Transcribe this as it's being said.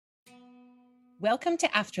Welcome to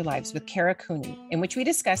Afterlives with Kara Cooney, in which we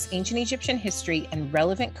discuss ancient Egyptian history and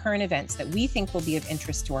relevant current events that we think will be of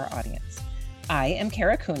interest to our audience. I am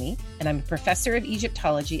Kara Cooney, and I'm a professor of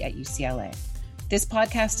Egyptology at UCLA. This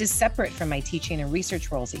podcast is separate from my teaching and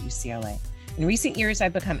research roles at UCLA. In recent years,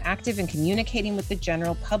 I've become active in communicating with the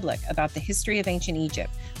general public about the history of ancient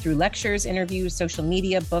Egypt through lectures, interviews, social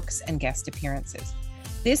media, books, and guest appearances.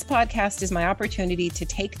 This podcast is my opportunity to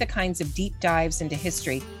take the kinds of deep dives into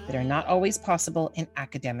history that are not always possible in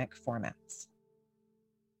academic formats.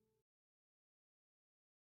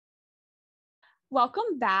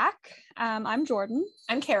 Welcome back. I'm Jordan.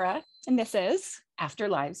 I'm Kara. And this is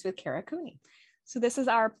Afterlives with Kara Cooney. So this is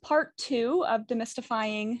our part 2 of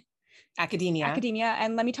Demystifying Academia.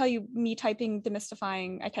 And let me tell you, me typing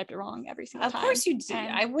Demystifying, I typed it wrong every single time. Of course you did.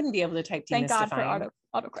 I wouldn't be able to type Demystifying. Thank God for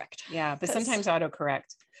autocorrect. Yeah, but sometimes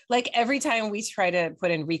autocorrect. Like every time we try to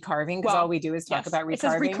put in recurving, because all we do is talk about recurving. It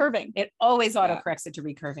says recurving. It always autocorrects it to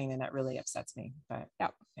recurving, and that really upsets me. But yeah.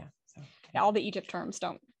 So, okay. All the Egypt terms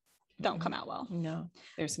don't come out well. No,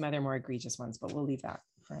 there's some other more egregious ones, but we'll leave that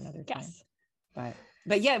for another time. Yes.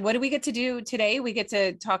 But yeah, what do we get to do today? We get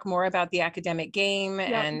to talk more about the academic game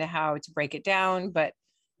and how to break it down. But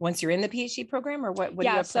once you're in the PhD program, or what do you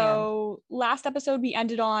have planned? So last episode we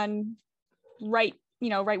ended on right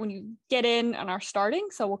when you get in and are starting.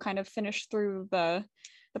 So we'll kind of finish through the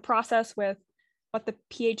process with what the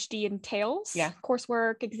PhD entails. Yeah.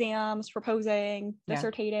 Coursework, exams, proposing,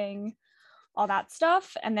 dissertating, all that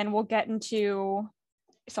stuff. And then we'll get into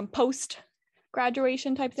some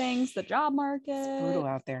post-graduation type things, the job market. It's brutal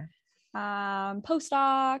out there.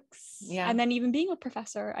 Postdocs. Yeah. And then even being a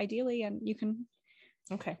professor, ideally, and you can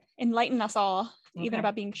enlighten us all, even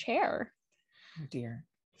about being chair. Oh dear.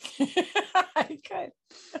 I could.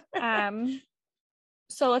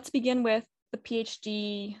 So let's begin with the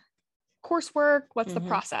PhD coursework. What's the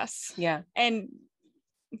process? Yeah. And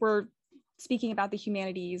we're speaking about the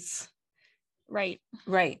humanities, right?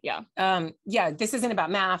 Right. Yeah. This isn't about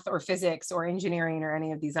math or physics or engineering or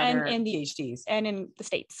any of these other PhDs. And in the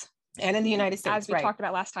States. And in the United States. As we talked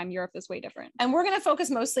about last time, Europe is way different. And we're going to focus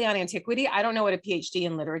mostly on antiquity. I don't know what a PhD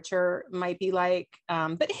in literature might be like,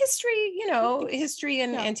 but history, history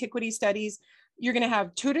and antiquity studies, you're going to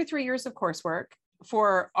have 2 to 3 years of coursework.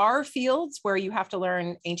 For our fields where you have to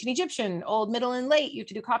learn ancient Egyptian, Old, Middle, and Late, you have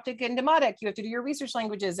to do Coptic and Demotic, you have to do your research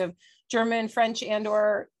languages of German, French, and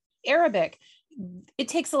or Arabic. It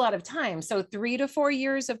takes a lot of time. So 3 to 4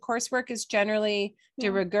 years of coursework is generally de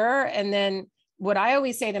rigueur. And then what I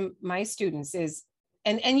always say to my students is,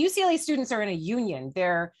 and UCLA students are in a union,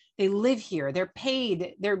 they live here, they're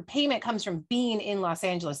paid, their payment comes from being in Los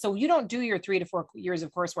Angeles. So you don't do your 3 to 4 years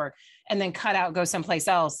of coursework and then cut out, go someplace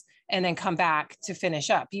else, and then come back to finish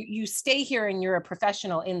up. You stay here and you're a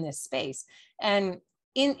professional in this space. And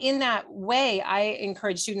in that way, I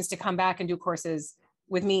encourage students to come back and do courses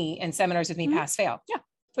with me and seminars with me, pass, fail. Yeah.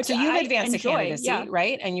 So you've advanced to candidacy,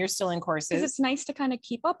 right? And you're still in courses. Because it's nice to kind of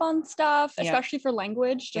keep up on stuff, especially for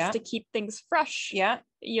language, just to keep things fresh. Yeah.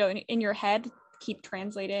 In your head, keep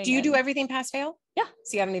translating. Do you do everything pass fail? Yeah.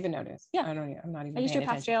 See, I haven't even noticed. Yeah. I'm not even. I just do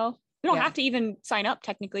pass fail. You don't have to even sign up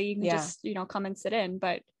technically. You can just, come and sit in,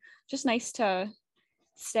 but just nice to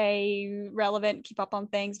stay relevant, keep up on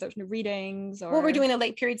things. There's new readings. Well, we're doing a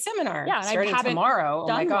late period seminar. Yeah. Starting tomorrow. Oh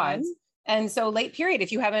my God. One. And so late period,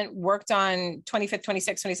 if you haven't worked on 25th,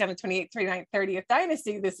 26th, 27th, 28th, 29th, 30th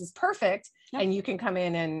dynasty, this is perfect. Yep. And you can come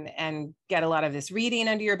in and get a lot of this reading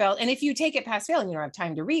under your belt. And if you take it pass fail and you don't have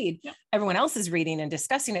time to read, everyone else is reading and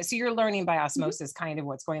discussing it. So you're learning by osmosis kind of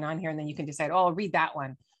what's going on here. And then you can decide, I'll read that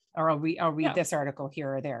one, or I'll read this article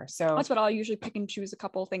here or there. So that's what I'll usually pick and choose a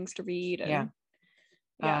couple of things to read. And,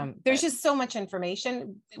 there's just so much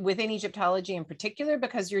information within Egyptology in particular,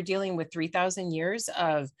 because you're dealing with 3,000 years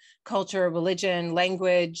of culture, religion,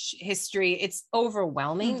 language, history. It's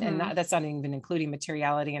overwhelming. And that's not even including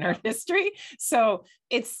materiality and art history. So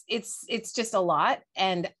it's just a lot.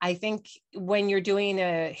 And I think when you're doing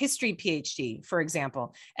a history PhD, for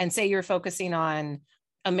example, and say you're focusing on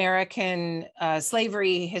American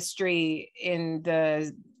slavery history in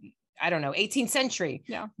the 18th century,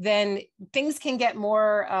 then things can get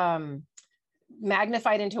more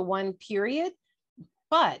magnified into one period.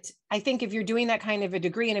 But I think if you're doing that kind of a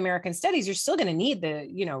degree in American studies, you're still going to need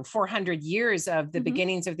the, 400 years of the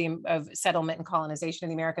beginnings of settlement and colonization in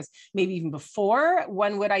the Americas, maybe even before.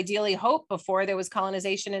 One would ideally hope before there was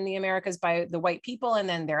colonization in the Americas by the white people, and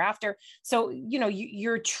then thereafter. So,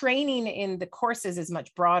 your training in the courses is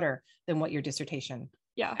much broader than what your dissertation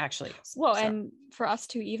actually is. Well, and for us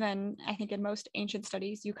to even, I think in most ancient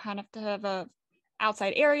studies, you kind of have to have a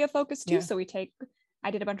outside area focus too. So we take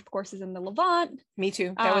I did a bunch of courses in the Levant. Me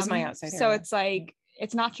too. That was my outside So area. it's like,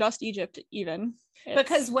 it's not just Egypt even.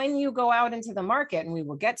 Because when you go out into the market, and we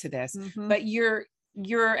will get to this, but you're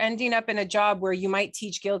ending up in a job where you might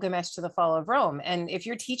teach Gilgamesh to the fall of Rome. And if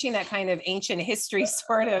you're teaching that kind of ancient history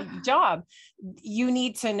sort of job, you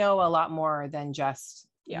need to know a lot more than just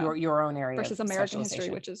your own area versus American history,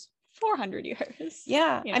 which is 400 years.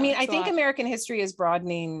 Yeah. You know, I mean, I think American history is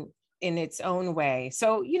broadening in its own way.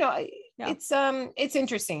 So, you know, it's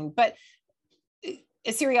interesting, but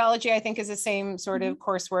Assyriology, I think, is the same sort of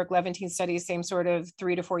coursework. Levantine studies, same sort of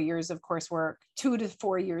 3 to 4 years of coursework, 2 to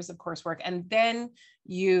 4 years of coursework. And then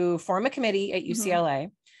you form a committee at UCLA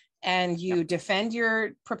and you defend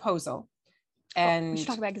your proposal. And we should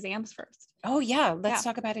talk about exams first. Oh yeah, let's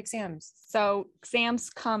talk about exams. So exams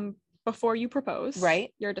come before you propose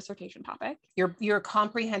your dissertation topic. Your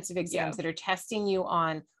comprehensive exams that are testing you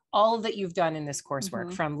on all that you've done in this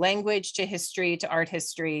coursework, from language to history to art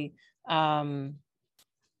history,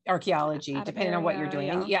 archaeology, depending on what you're doing.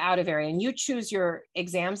 And out of area. And you choose your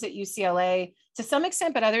exams at UCLA to some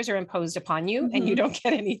extent, but others are imposed upon you and you don't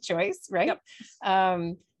get any choice, right?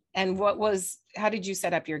 And how did you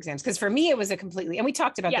set up your exams? Because for me, it was a completely, and we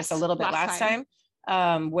talked about this a little bit last time,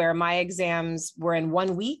 where my exams were in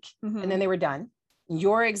 1 week and then they were done.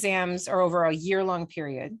 Your exams are over a year-long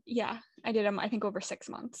period. Yeah, I did them, I think, over 6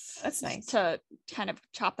 months. That's nice. To kind of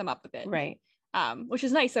chop them up a bit. Right. Which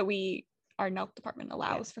is nice that our NELC department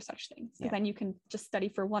allows for such things. So then you can just study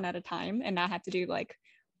for one at a time and not have to do like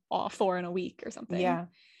all 4 in a week or something. Yeah.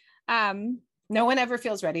 No one ever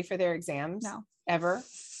feels ready for their exams. No. Ever.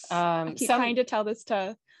 I keep trying to tell this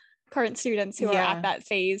to current students who are at that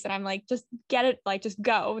phase. And I'm like, just get it, like just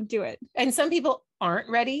go and do it. And some people aren't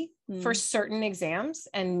ready for certain exams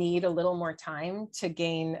and need a little more time to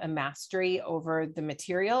gain a mastery over the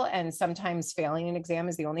material. And sometimes failing an exam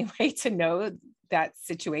is the only way to know that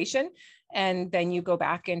situation. And then you go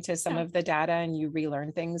back into some of the data and you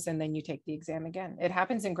relearn things, and then you take the exam again. It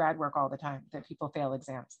happens in grad work all the time that people fail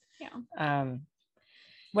exams. Yeah.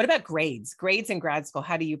 What about grades? Grades in grad school,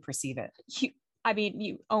 how do you perceive it?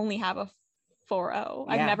 You only have a 4.0.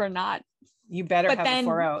 I've never not. You better have a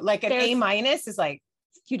 4.0. Like an A- is like,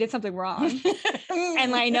 you did something wrong.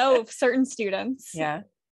 And I know certain students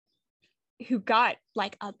who got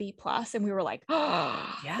like a B+, and we were like,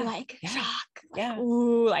 shock.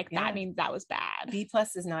 Ooh, that means that was bad. B+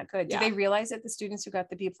 is not good. Do they realize that the students who got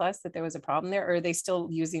the B+ that there was a problem there, or are they still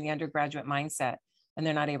using the undergraduate mindset and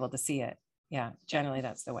they're not able to see it? Yeah, generally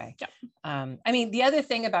that's the way. I mean, the other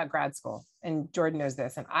thing about grad school, and Jordan knows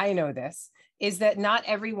this, and I know this, is that not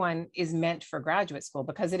everyone is meant for graduate school,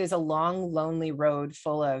 because it is a long, lonely road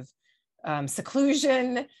full of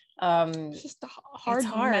seclusion. It's just hard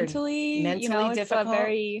mentally difficult. It's a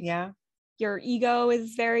very, your ego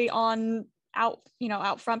is very out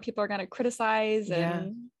front. People are going to criticize,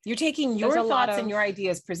 and you're taking your thoughts and your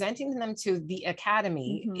ideas, presenting them to the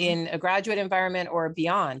academy in a graduate environment or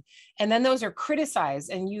beyond. And then those are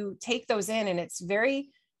criticized, and you take those in, and it's very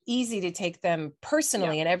easy to take them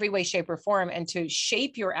personally in every way, shape, or form, and to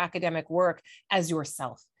shape your academic work as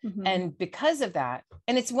yourself. And because of that,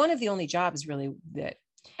 and it's one of the only jobs really that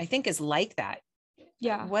I think is like that.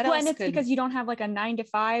 Yeah. What else? And it's because you don't have like a 9 to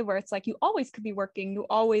 5 where it's like you always could be working, you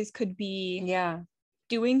always could be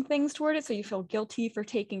doing things toward it. So you feel guilty for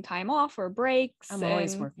taking time off or breaks. I'm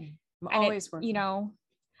always working. I'm always working.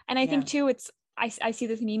 And I think too, I see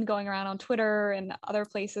this meme going around on Twitter and other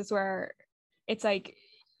places where it's like,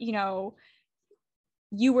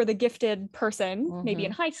 you were the gifted person, maybe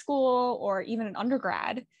in high school or even in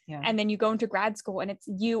undergrad. And then you go into grad school and it's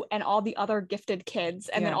you and all the other gifted kids.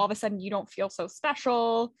 And then all of a sudden you don't feel so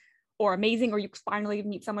special or amazing, or you finally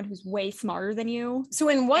meet someone who's way smarter than you. So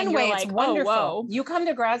in one way, it's wonderful. You come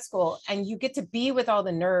to grad school and you get to be with all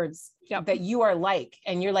the nerds that you are like,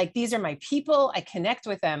 and you're like, these are my people, I connect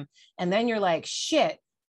with them. And then you're like, shit,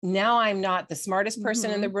 now I'm not the smartest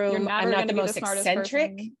person in the room. I'm not the most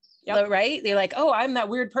eccentric. Right? They're like, oh, I'm that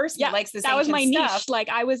weird person that likes this. That was my stuff. Niche. Like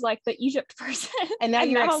I was like the Egypt person. And now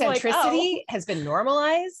your eccentricity has been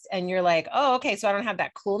normalized, and you're like, oh, okay, so I don't have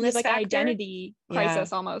that coolness like factor. Identity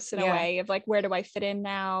crisis almost in a way of like, where do I fit in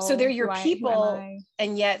now? So they're your people,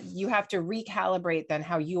 and yet you have to recalibrate then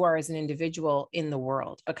how you are as an individual in the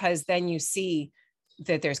world, because then you see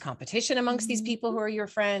that there's competition amongst these people who are your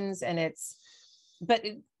friends, and it's but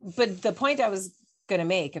the point I was going to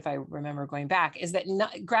make, if I remember going back, is that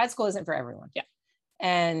grad school isn't for everyone.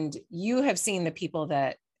 And you have seen the people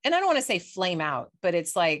that, and I don't want to say flame out, but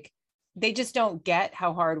it's like they just don't get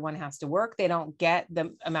how hard one has to work. They don't get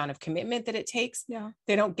the amount of commitment that it takes.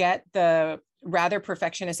 They don't get the rather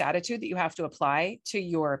perfectionist attitude that you have to apply to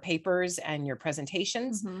your papers and your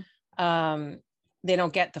presentations. They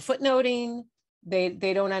don't get the footnoting.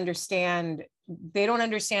 They don't understand. They don't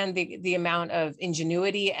understand the amount of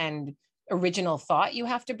ingenuity and original thought you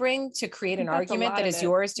have to bring to create an argument that is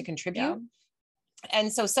yours to contribute. Yeah.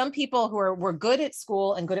 And so some people who were good at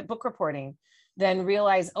school and good at book reporting then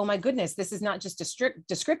realize, oh my goodness, this is not just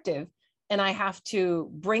descriptive, and I have to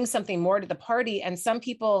bring something more to the party. And some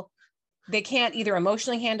people, they can't either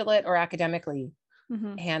emotionally handle it or academically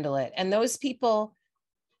handle it. And those people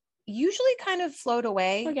usually kind of float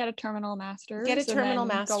away. Or get a terminal master's.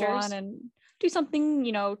 Go on and do something,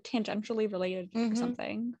 tangentially related or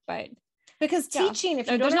something. But because teaching, if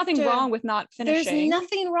there's nothing wrong with not finishing. There's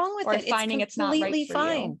nothing wrong with it. Finding it's not right for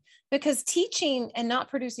fine. You. Because teaching and not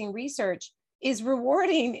producing research is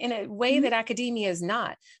rewarding in a way that academia is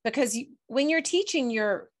not. Because when you're teaching,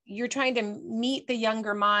 you're trying to meet the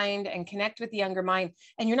younger mind and connect with the younger mind,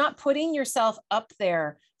 and you're not putting yourself up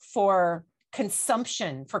there for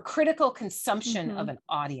consumption, for critical consumption of an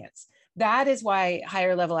audience. That is why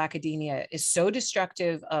higher level academia is so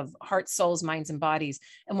destructive of hearts, souls, minds, and bodies,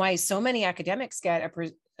 and why so many academics get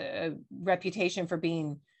a reputation for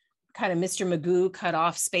being kind of Mr. Magoo, cut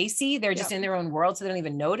off, spacey. They're just in their own world, so they don't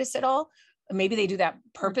even notice it all. Maybe they do that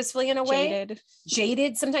purposefully in a way.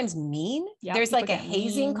 Jaded, sometimes mean. There's like a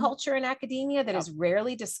hazing culture in academia that is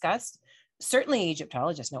rarely discussed. Certainly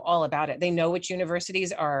Egyptologists know all about it. They know which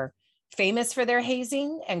universities are famous for their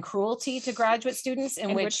hazing and cruelty to graduate students,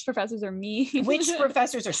 and which professors are mean. Which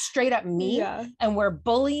professors are straight up mean, and where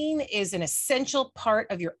bullying is an essential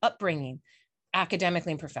part of your upbringing,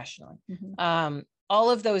 academically and professionally.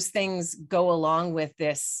 All of those things go along with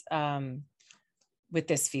this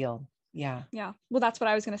field. Yeah. Well, that's what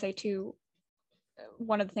I was going to say too.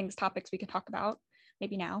 One of the topics we can talk about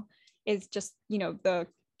maybe now is just, the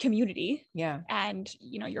community. And,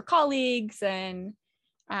 your colleagues and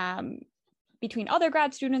between other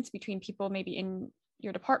grad students, between people maybe in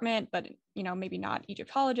your department, but, maybe not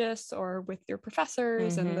Egyptologists, or with your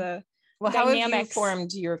professors and the dynamics. How have you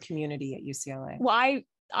formed your community at UCLA? Well,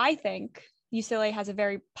 I think UCLA has a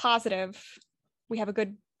very positive, we have a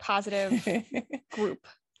good positive group.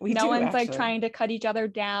 No one's like trying to cut each other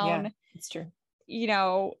down. Yeah, it's true.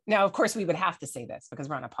 Now, of course, we would have to say this because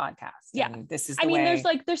we're on a podcast. Yeah. And this is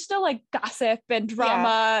there's still like gossip and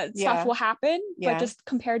drama stuff will happen. But just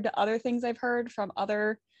compared to other things I've heard from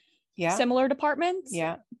other similar departments,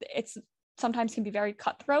 it's sometimes can be very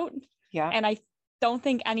cutthroat. And I don't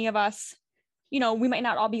think any of us, we might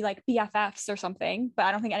not all be like BFFs or something, but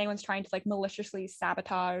I don't think anyone's trying to like maliciously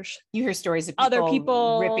sabotage. You hear stories of other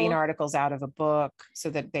people ripping articles out of a book so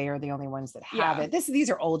that they are the only ones that have it. These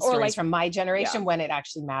are old stories from my generation when it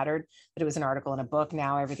actually mattered that it was an article in a book.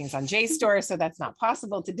 Now everything's on JSTOR, so that's not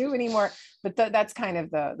possible to do anymore. But that's kind of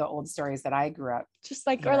the old stories that I grew up just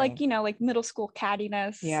like hearing. Or like, like middle school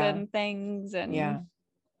cattiness and things. And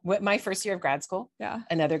my first year of grad school,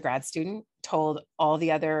 another grad student told all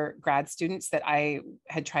the other grad students that I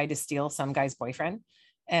had tried to steal some guy's boyfriend.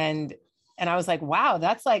 And I was like, wow,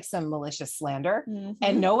 that's like some malicious slander.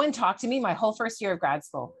 And no one talked to me my whole first year of grad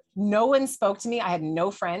school. No one spoke to me. I had no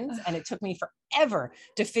friends. And it took me forever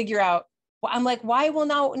to figure out, well, I'm like, why will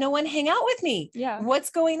no one hang out with me? What's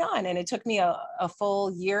going on? And it took me a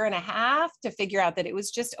full year and a half to figure out that it was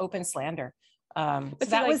just open slander. So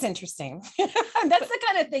that was interesting. That's the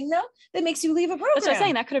kind of thing though that makes you leave a program. That's what I'm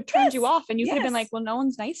saying. That could have turned you off, and you could have been like, well, no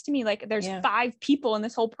one's nice to me. Like there's 5 people in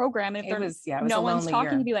this whole program, and if no one's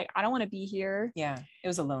talking to be like, I don't want to be here. It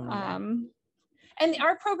was a lonely year. And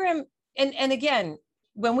our program, and again,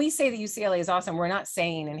 when we say that UCLA is awesome, we're not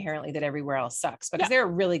saying inherently that everywhere else sucks, because there are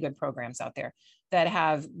really good programs out there that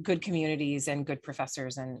have good communities and good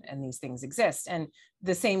professors, and these things exist. And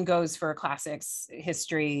the same goes for classics,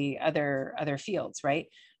 history, other fields, right?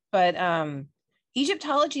 But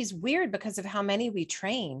Egyptology is weird because of how many we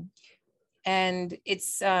train. And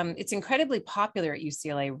it's incredibly popular at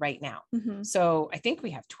UCLA right now. So I think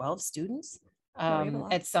we have 12 students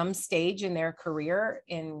at some stage in their career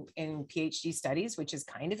in PhD studies, which is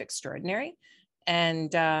kind of extraordinary.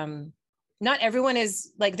 And not everyone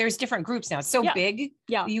is like, there's different groups now. It's so big.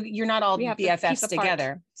 You're not all BFFs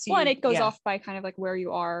together. So and it goes off by kind of like where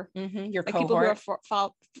you are. Your like cohort. People who are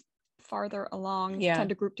farther along tend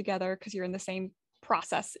to group together because you're in the same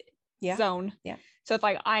process zone. So if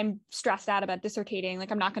like I'm stressed out about dissertating,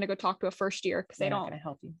 like I'm not going to go talk to a first year because they don't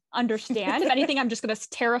help you understand. If anything, I'm just going to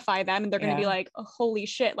terrify them, and they're going to be like, oh, holy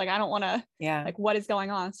shit, like I don't want to, like what is going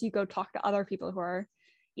on? So you go talk to other people who are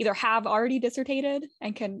either have already dissertated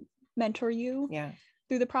and can mentor you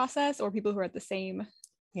through the process, or people who are at the same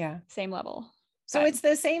level. So it's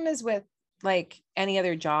the same as with like any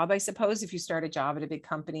other job, I suppose. If you start a job at a big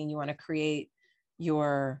company and you want to create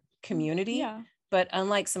your community, Yeah. but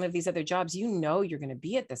unlike some of these other jobs, you know, you're going to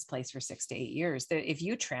be at this place for 6 to 8 years. That if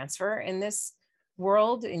you transfer in this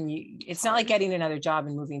world and it's not like getting another job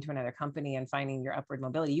and moving to another company and finding your upward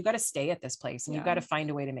mobility. You got to stay at this place and you've got to find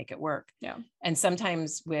a way to make it work. Yeah. And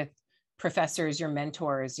sometimes with professors, your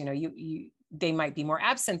mentors, you know, they might be more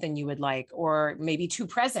absent than you would like, or maybe too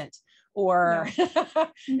present, or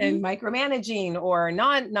and micromanaging, or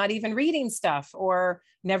not even reading stuff, or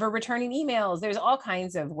never returning emails. There's all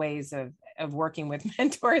kinds of ways of working with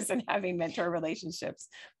mentors and having mentor relationships.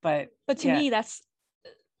 But to me, that's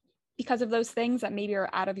because of those things that maybe are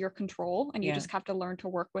out of your control, and you just have to learn to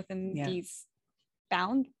work within these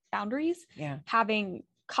boundaries. Yeah. Having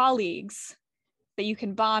colleagues that you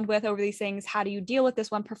can bond with over these things. How do you deal with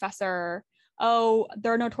this one professor? Oh,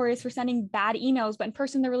 they're notorious for sending bad emails, but in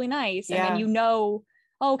person they're really nice. And then you know,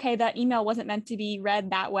 oh, okay, that email wasn't meant to be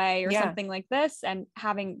read that way, or something like this. And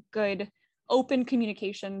having good open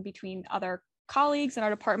communication between other colleagues in our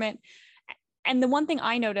department. And the one thing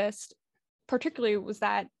I noticed particularly was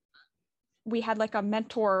that we had like a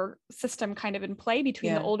mentor system kind of in play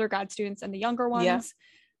between the older grad students and the younger ones,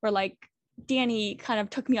 where like Danny kind of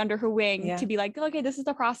took me under her wing to be like, okay, this is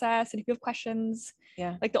the process. And if you have questions,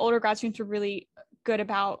 like the older grad students were really good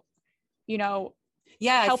about, you know,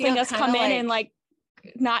 helping us come in and like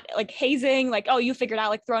not like hazing, like, oh, you figured out,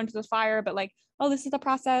 like throw into the fire, but like, oh, this is the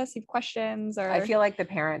process. You have questions. Or I feel like the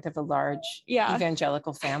parent of a large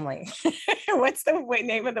evangelical family. What's the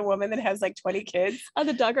name of the woman that has like 20 kids? Oh,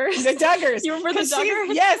 the Duggars. The Duggars. You remember the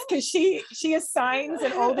Duggars? Yes, because she assigns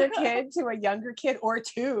an older kid to a younger kid, or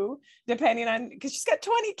two, depending on, because she's got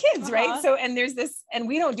 20 kids, right? So, and there's this, and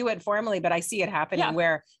we don't do it formally, but I see it happening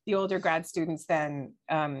where the older grad students then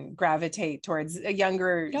gravitate towards a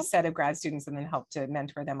younger set of grad students and then help to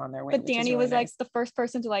mentor them on their way. But Danny was like the first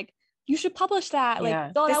person to like, you should publish that.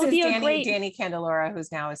 Like, oh, this that would be a great. Danny Candelora,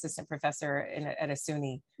 who's now assistant professor at a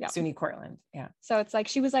SUNY Cortland. Yeah. So it's like,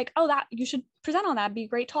 she was like, oh, that you should present on that. It'd be a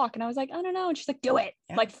great talk. And I was like, I don't know. And she's like, do it.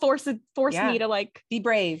 Like force me to like be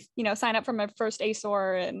brave, you know, sign up for my first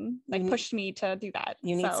ASOR, and like pushed me to do that.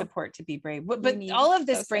 You need support to be brave. But all of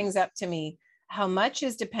this brings up to me how much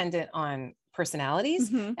is dependent on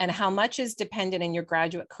personalities and how much is dependent in your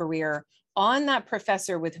graduate career on that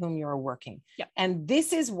professor with whom you're working. And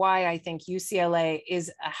this is why I think UCLA is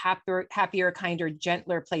a happier, kinder,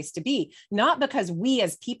 gentler place to be. Not because we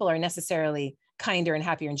as people are necessarily kinder and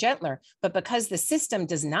happier and gentler, but because the system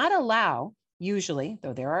does not allow, usually,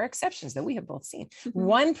 though there are exceptions that we have both seen,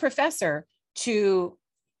 one professor to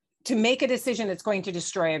make a decision that's going to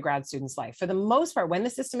destroy a grad student's life. For the most part, when the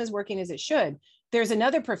system is working as it should, there's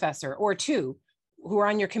another professor or two who are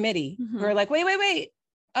on your committee who are like, wait.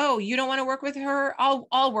 Oh, you don't want to work with her?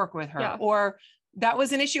 I'll work with her. Or that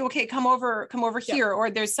was an issue. Okay, come over here. Or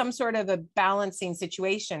there's some sort of a balancing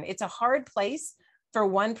situation. It's a hard place for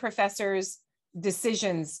one professor's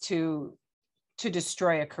decisions to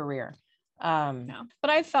destroy a career. But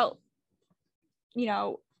I felt, you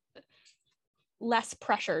know, less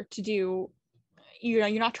pressure to do, you know,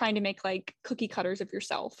 you're not trying to make like cookie cutters of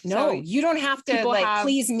yourself. No, so you don't have to like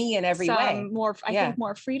please me in every way. More, I think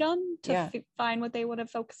more freedom to find what they want to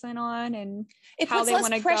focus in on, and it how puts they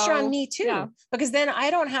less pressure on me too, because then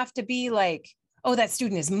I don't have to be like, oh, that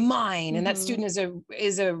student is mine, and that student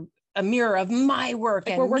is a mirror of my work,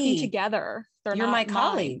 like and we're working together. You're my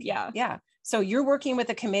colleague. Mine. Yeah. So you're working with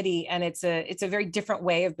a committee, and it's a very different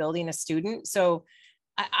way of building a student. So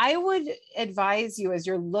I would advise you, as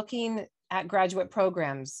you're looking at graduate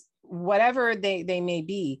programs, whatever they may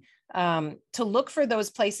be, to look for those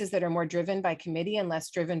places that are more driven by committee and less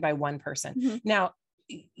driven by one person. Now,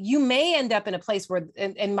 you may end up in a place where,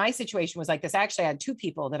 and my situation was like this. Actually, I had two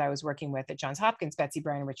people that I was working with at Johns Hopkins, Betsy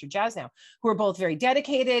Brown and Richard Jasnow, who were both very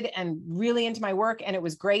dedicated and really into my work. And it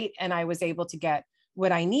was great. And I was able to get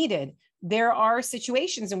what I needed. There are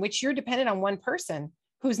situations in which you're dependent on one person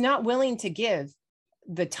who's not willing to give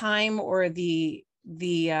the time or the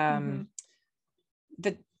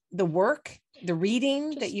work, the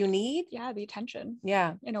reading that you need. The attention.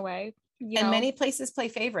 In a way. Many places play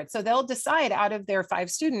favorites. So they'll decide out of their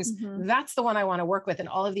 5 students, that's the one I want to work with. And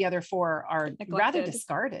all of the other 4 are rather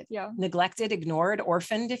discarded, neglected, ignored,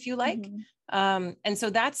 orphaned, if you like. And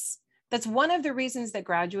so that's one of the reasons that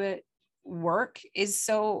graduate work is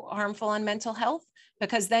so harmful on mental health,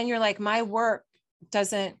 because then you're like, my work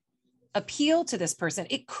doesn't appeal to this person.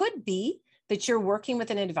 It could be that you're working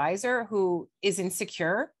with an advisor who is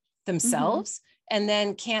insecure themselves and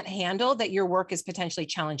then can't handle that your work is potentially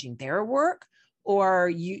challenging their work,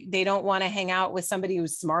 or they don't want to hang out with somebody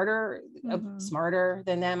who's smarter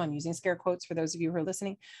than them. I'm using scare quotes for those of you who are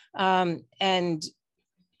listening. And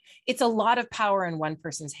it's a lot of power in one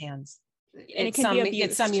person's hands. And it can be abused.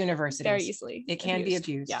 It's some universities. Very easily. It can be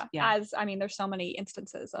abused. Yeah. As, I mean, there's so many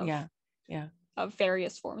instances of, of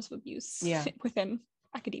various forms of abuse within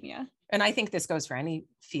academia. And I think this goes for any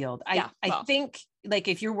field. I think like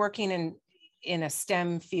if you're working in a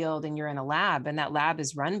STEM field and you're in a lab and that lab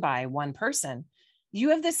is run by one person,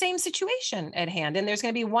 you have the same situation at hand. And there's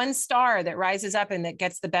going to be one star that rises up and that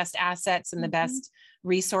gets the best assets and the best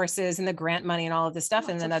resources and the grant money and all of this stuff.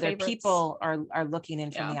 And then other people are looking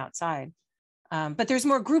in from the outside. But there's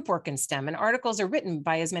more group work in STEM, and articles are written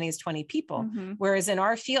by as many as 20 people. Whereas in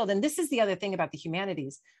our field, and this is the other thing about the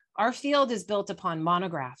humanities, our field is built upon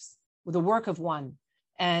monographs with the work of one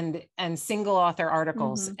and single author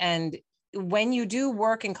articles. And when you do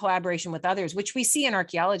work in collaboration with others, which we see in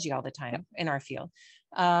archaeology all the time in our field,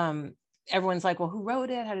 everyone's like, well, who wrote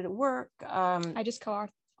it? How did it work? I just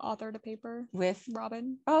co-authored a paper with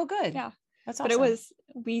Robin. Oh, good. Yeah. That's awesome. But it was,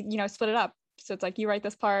 we, split it up. So it's like, you write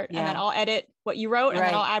this part and then I'll edit what you wrote and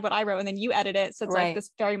then I'll add what I wrote and then you edit it. So it's like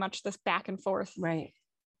this very much this back and forth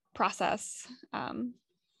process.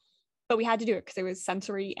 But we had to do it because it was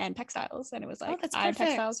sensory and textiles. And it was like, I'm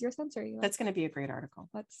textiles, you're sensory. That's going to be a great article.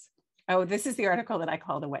 Oh, this is the article that I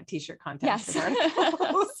call the wet t-shirt contest. Yes.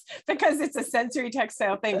 Because it's a sensory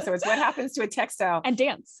textile thing. So it's what happens to a textile. And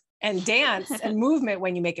dance and movement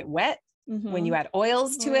when you make it wet, when you add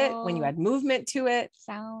oils to it, when you add movement to it.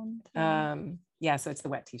 Sound. So it's the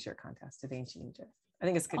wet t-shirt contest of ancient Egypt. I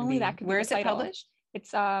think it's going to be. Where is it published?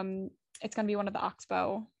 It's going to be one of the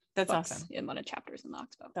Oxbow. That's awesome. In one of the chapters in the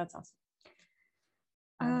Oxbow. That's awesome.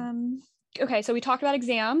 Okay, so we talked about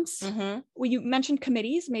exams. Well, you mentioned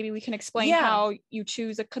committees. Maybe we can explain how you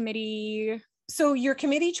choose a committee. So your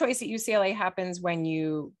committee choice at UCLA happens when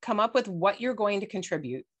you come up with what you're going to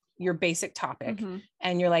contribute, your basic topic.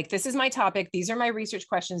 And you're like, this is my topic. These are my research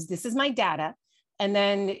questions. This is my data. And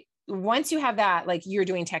then once you have that, like you're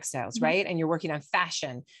doing textiles, right? And you're working on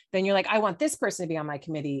fashion, then you're like, I want this person to be on my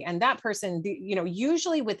committee. And that person,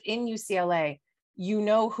 usually within UCLA,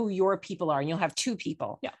 who your people are, and you'll have two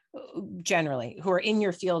people generally who are in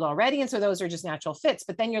your field already. And so those are just natural fits,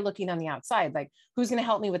 but then you're looking on the outside, like who's going to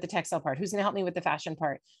help me with the textile part? Who's going to help me with the fashion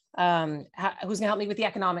part? Who's going to help me with the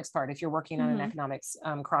economics part? If you're working on an economics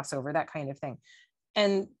crossover, that kind of thing.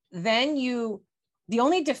 And then the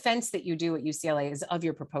only defense that you do at UCLA is of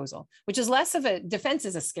your proposal, which is less of a defense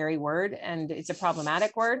is a scary word and it's a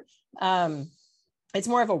problematic word. It's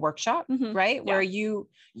more of a workshop, right? Where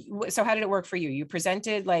so how did it work for you? You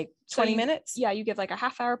presented like 20 minutes? Yeah, you give like a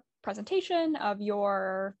half-hour presentation of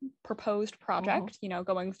your proposed project,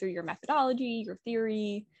 going through your methodology, your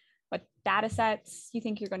theory, what data sets you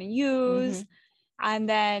think you're going to use. And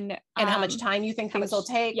then and how much time you think things will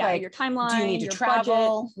take, like your timeline, do you need to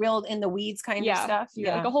travel, budget, real in the weeds kind of stuff.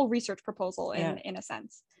 Like a whole research proposal in a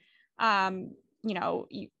sense.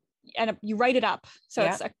 You write it up. So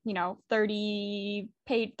it's 30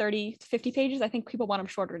 to 50 pages. I think people want them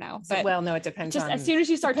shorter now. But no, it depends. Just as soon as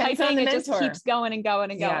you start typing, it just keeps going and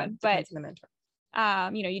going and going. But the mentor.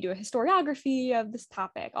 You do a historiography of this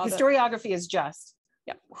topic. Historiography is just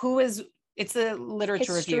it's the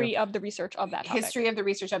literature history review of the research of that topic. History of the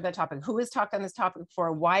research of that topic. Who has talked on this topic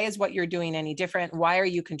before? Why is what you're doing any different? Why are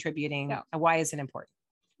you contributing? Why is it important?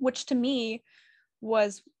 Which to me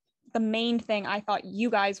was the main thing I thought you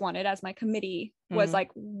guys wanted as my committee was like,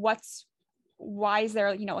 why is there,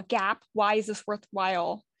 a gap? Why is this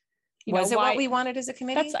worthwhile? Was it what we wanted as a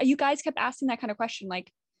committee? You guys kept asking that kind of question.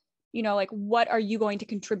 Like, what are you going to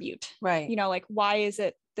contribute? Right. Like, why is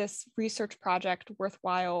it this research project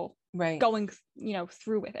worthwhile going,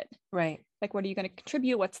 through with it? Right. Like, what are you going to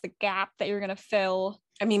contribute? What's the gap that you're going to fill?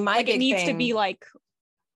 I mean, it needs to be like,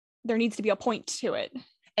 there needs to be a point to it.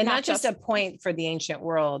 And not just a point for the ancient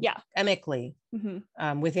world, emically,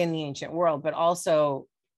 within the ancient world, but also,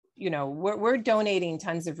 we're donating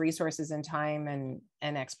tons of resources and time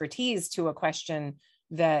and expertise to a question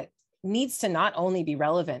that needs to not only be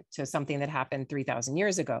relevant to something that happened 3,000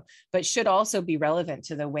 years ago, but should also be relevant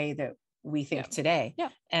to the way that we think today.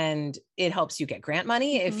 And it helps you get grant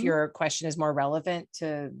money if your question is more relevant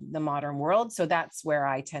to the modern world. So that's where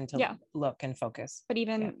I tend to look and focus. But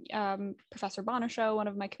even Professor Bonishow, one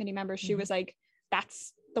of my committee members, she was like,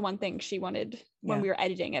 that's the one thing she wanted when we were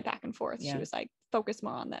editing it back and forth. She was like, focus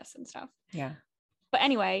more on this and stuff. But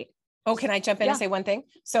anyway. Oh, can I jump in and say one thing?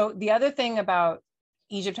 So the other thing about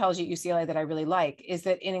Egyptology at UCLA that I really like is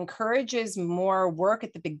that it encourages more work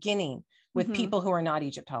at the beginning with people who are not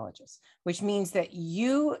Egyptologists, which means that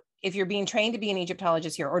you if you're being trained to be an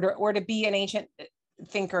Egyptologist here, or to be an ancient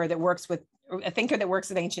thinker that works with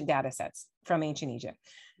ancient data sets from ancient Egypt,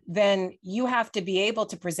 then you have to be able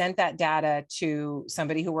to present that data to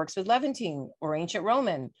somebody who works with Levantine or ancient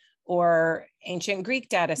Roman or ancient Greek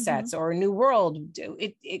data sets or New World.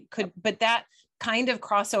 It could, but that kind of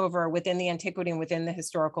crossover within the antiquity and within the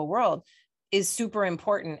historical world is super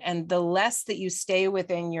important. And the less that you stay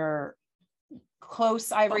within your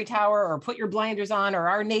close ivory tower or put your blinders on or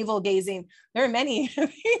are navel gazing, there are many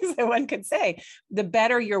things that one could say, the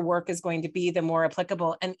better your work is going to be, the more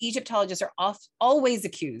applicable. And Egyptologists are always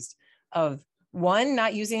accused of, one,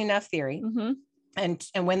 not using enough theory, and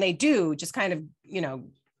when they do, just kind of,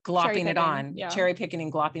 glopping it on, cherry picking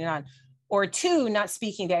and glopping it on, or two, not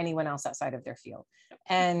speaking to anyone else outside of their field.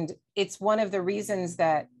 And it's one of the reasons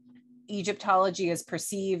that Egyptology is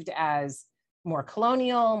perceived as more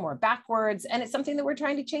colonial, more backwards, and it's something that we're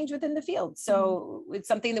trying to change within the field. So it's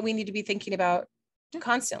something that we need to be thinking about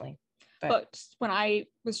constantly. But when I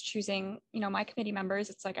was choosing, my committee members,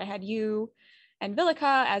 it's like I had you and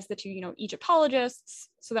Vilica as the two, Egyptologists.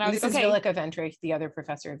 So then I was like, okay. This is Vilica Ventre, the other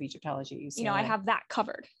professor of Egyptology. I have that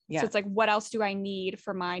covered. So it's like, what else do I need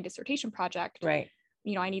for my dissertation project? Right.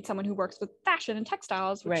 I need someone who works with fashion and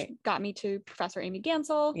textiles, which got me to Professor Amy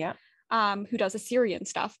Gansel. Yeah. Who does Assyrian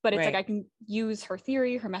stuff, but it's like I can use her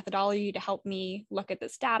theory, her methodology to help me look at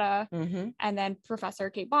this data. And then Professor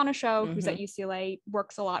Kate Bonashow, who's at UCLA,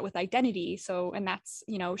 works a lot with identity. So, and that's,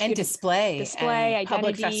 and display, and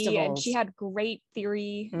identity, and she had great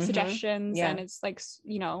theory suggestions, and it's like,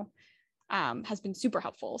 has been super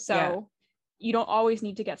helpful. So you don't always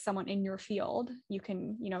need to get someone in your field. You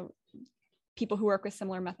can, people who work with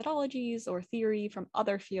similar methodologies or theory from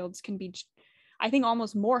other fields can be, I think,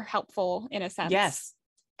 almost more helpful in a sense. Yes.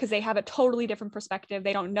 Because they have a totally different perspective.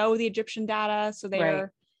 They don't know the Egyptian data. So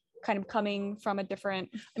they're kind of coming from a different.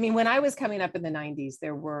 I mean, when I was coming up in the 90s,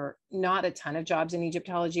 there were not a ton of jobs in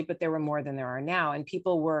Egyptology, but there were more than there are now. And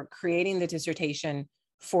people were creating the dissertation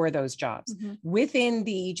for those jobs. Within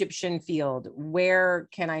the Egyptian field, where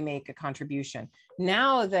can I make a contribution?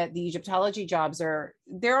 Now that the Egyptology jobs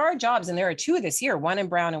there are jobs, and there are two this year, one in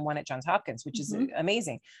Brown and one at Johns Hopkins, which is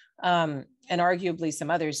amazing. And arguably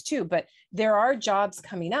some others too, but there are jobs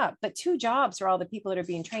coming up, but 2 jobs for all the people that are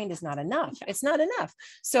being trained is not enough. It's not enough.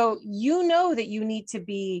 So that you need to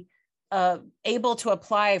be able to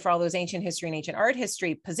apply for all those ancient history and ancient art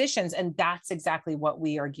history positions. And that's exactly what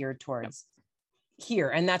we are geared towards here.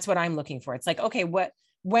 And that's what I'm looking for. It's like, okay,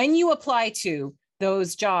 when you apply to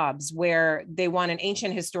those jobs where they want an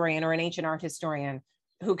ancient historian or an ancient art historian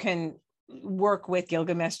who can work with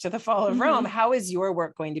Gilgamesh to the fall of Rome, how is your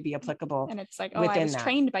work going to be applicable? And it's like, I was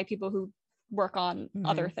trained by people who work on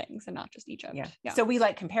other things and not just Egypt. So we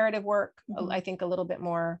like comparative work, I think, a little bit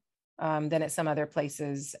more than at some other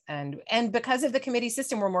places. And because of the committee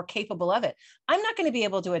system, we're more capable of it. I'm not going to be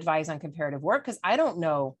able to advise on comparative work because I don't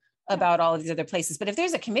know about all of these other places. But if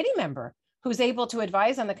there's a committee member who's able to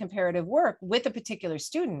advise on the comparative work with a particular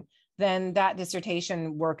student, then that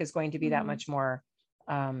dissertation work is going to be that much more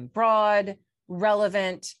broad,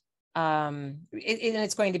 relevant, and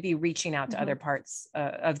it's going to be reaching out to other parts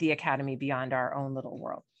of the academy beyond our own little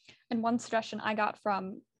world. And one suggestion I got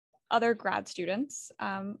from other grad students,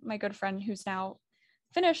 my good friend who's now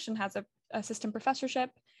finished and has a assistant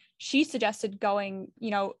professorship, she suggested going,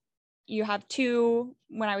 you have 2,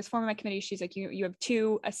 when I was forming my committee, she's like, you have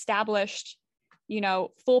 2 established,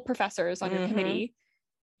 full professors on your committee.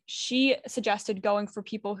 She suggested going for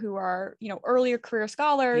people who are, earlier career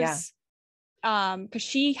scholars, because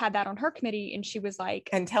she had that on her committee, and she was like,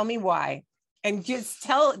 and tell me why, and just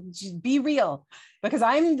be real, because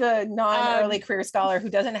I'm the non-early career scholar who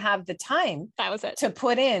doesn't have the time. That was it. To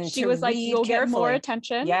put in. She was like, you'll get more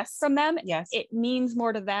attention from them. Yes. It means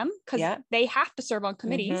more to them because they have to serve on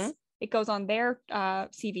committees. It goes on their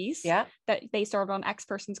CVs that they served on X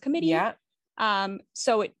person's committee.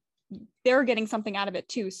 So they're getting something out of it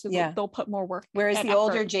too. So they'll put more work. Whereas the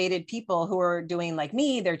older jaded people who are doing like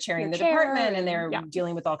me, they're chairing the department and they're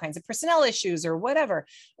dealing with all kinds of personnel issues or whatever,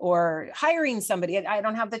 or hiring somebody. I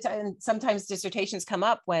don't have the time. Sometimes dissertations come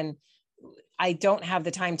up when I don't have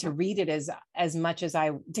the time to read it as much as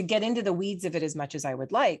to get into the weeds of it as much as I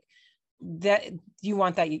would like. That you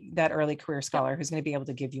want that early career scholar who's going to be able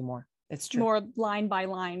to give you more. It's true. More line by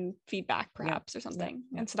line feedback, perhaps, or something.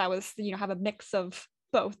 And so that was, have a mix of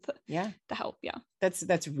both. To help.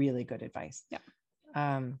 That's really good advice.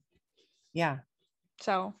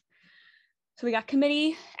 So we got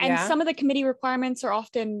committee, and some of the committee requirements are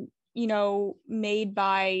often, made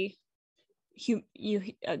by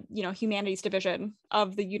humanities division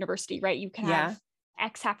of the university, right? You can have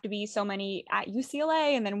X have to be so many at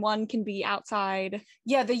UCLA, and then one can be outside.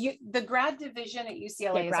 Yeah, the grad division at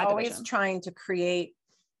UCLA is always trying to create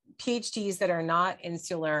PhDs that are not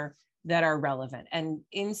insular, that are relevant. And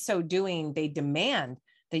in so doing, they demand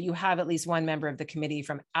that you have at least one member of the committee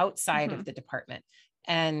from outside of the department.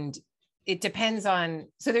 And it depends on,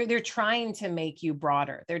 so they're trying to make you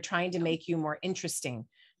broader. They're trying to make you more interesting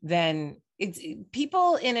than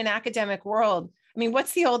people in an academic world. I mean,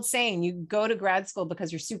 what's the old saying? You go to grad school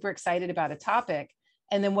because you're super excited about a topic.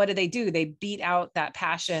 And then what do? They beat out that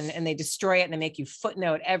passion and they destroy it, and they make you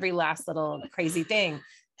footnote every last little crazy thing.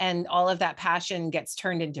 And all of that passion gets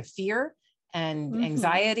turned into fear and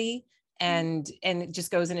anxiety, and it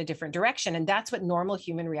just goes in a different direction. And that's what normal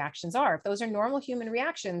human reactions are. If those are normal human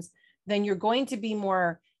reactions, then you're going to be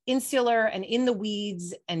more insular and in the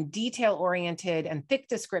weeds and detail oriented and thick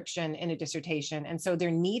description in a dissertation. And so there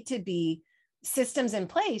need to be systems in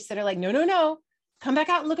place that are like, no, come back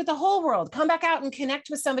out and look at the whole world. Come back out and connect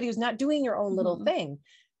with somebody who's not doing your own little thing.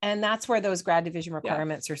 And that's where those grad division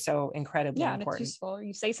requirements are so incredibly important. And it's useful.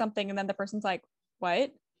 You say something and then the person's like,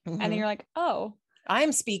 what? And then you're like, oh,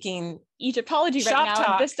 I'm speaking Egyptology right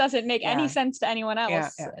now. And this doesn't make any sense to anyone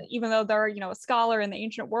else. Yeah. Even though they're, a scholar in the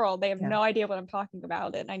ancient world, they have no idea what I'm talking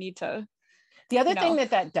about. And I need to. The other thing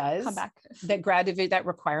that does, come back. That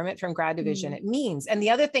requirement from grad division, it means, and the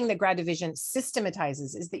other thing that grad division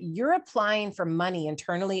systematizes is that you're applying for money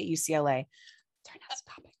internally at UCLA. It's our next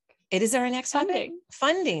topic. It is our next topic?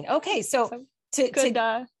 Funding. Okay. So good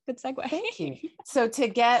segue. Thank you. So to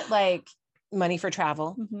get like money for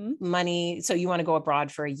travel, money. So you want to go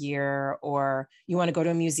abroad for a year, or you want to go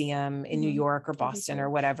to a museum in New York or Boston or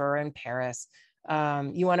whatever, in Paris.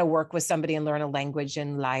 You want to work with somebody and learn a language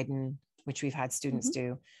in Leiden, which we've had students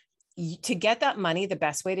do. To get that money, the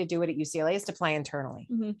best way to do it at UCLA is to apply internally,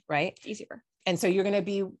 right? Easier. And so you're going to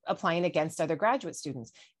be applying against other graduate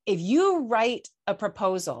students. If you write a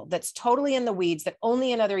proposal that's totally in the weeds that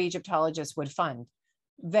only another Egyptologist would fund,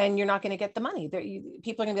 then you're not going to get the money.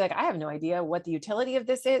 People are going to be like, I have no idea what the utility of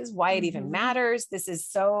this is, why it even matters. This is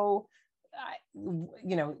so,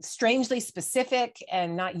 strangely specific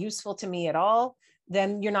and not useful to me at all.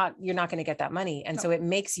 Then you're not going to get that money. And so it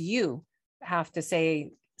makes you have to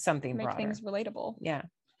say something broader. Make things relatable. Yeah.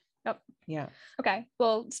 Yep. Yeah. Okay.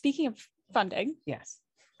 Well, speaking of funding. Yes.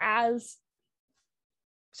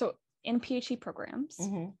 So in PhD programs,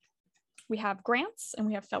 we have grants and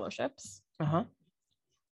we have fellowships.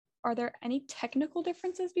 Are there any technical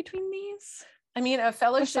differences between these? I mean, a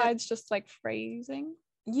fellowship, besides just like phrasing?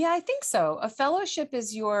 Yeah, I think so. A fellowship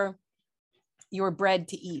is your bread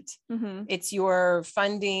to eat. It's your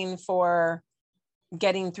funding for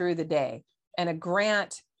getting through the day. And a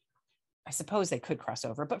grant, I suppose they could cross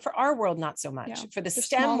over, but for our world, not so much. Yeah, for the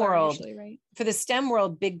STEM world, usually, right? For the STEM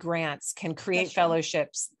world, big grants can create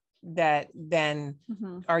fellowships that then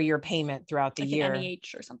are your payment throughout the year.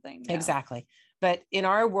 NEH or something. Yeah. Exactly. But in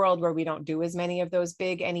our world where we don't do as many of those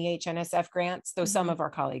big NEH, NSF grants, though some of our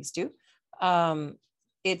colleagues do,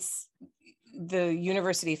 it's the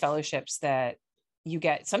university fellowships that you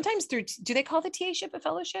get sometimes through, do they call the TA-ship a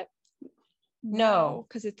fellowship? No,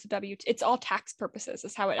 because it's it's all tax purposes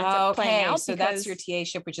is how it ends up playing out. So that's your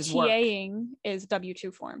TA-ship, which is work. TAing is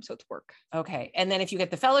W-2 form, so it's work. Okay. And then if you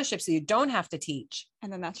get the fellowship, so you don't have to teach.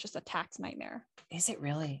 And then that's just a tax nightmare. Is it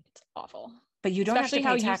really? It's awful. But you don't have to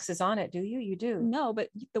pay taxes on it, do you? You do. No, but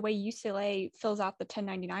the way UCLA fills out the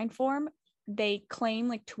 1099 form, they claim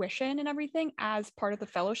like tuition and everything as part of the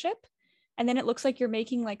fellowship. And then it looks like you're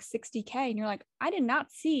making like $60K and you're like, I did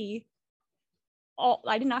not see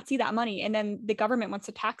that money. And then the government wants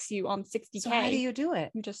to tax you on $60K. So how do you do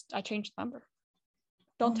it? I changed the number.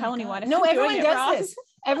 Don't tell anyone. No, everyone does this.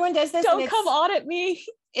 Everyone does this. Don't come audit me.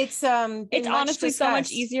 It's honestly so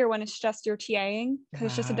much easier when it's just your TAing, because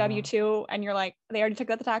it's just a W-2 and you're like, they already took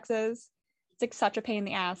out the taxes. It's like such a pain in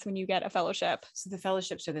the ass when you get a fellowship. So the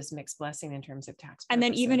fellowships are this mixed blessing in terms of tax purposes. And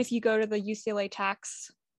then even if you go to the UCLA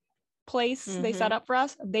tax place they set up for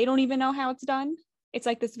us, they don't even know how it's done. It's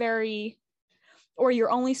like this or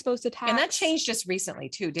you're only supposed to tax. And that changed just recently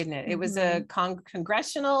too, didn't it? It was a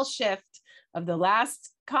congressional shift of the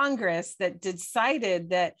last Congress that decided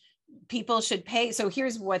that people should pay. So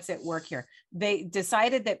here's what's at work here. They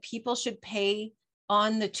decided that people should pay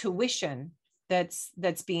on the tuition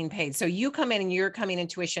that's being paid. So you come in and you're coming in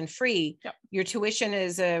tuition free. Yep. Your tuition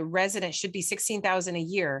as a resident should be $16,000 a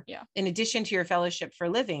year. Yeah. In addition to your fellowship for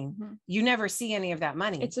living, you never see any of that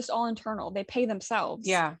money. It's just all internal. They pay themselves.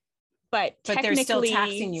 Yeah. But they're still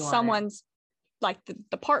taxing you on someone's like the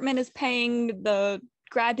department is paying the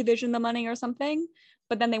grad division the money or something,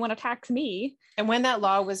 but then they want to tax me. And when that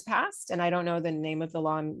law was passed, and I don't know the name of the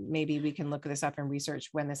law, and maybe we can look this up and research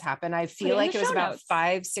when this happened. I feel like it was about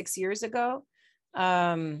 5-6 years ago.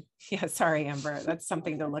 Yeah, sorry, Amber, that's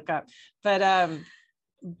something to look up. But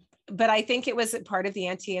I think it was part of the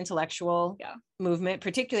anti-intellectual movement,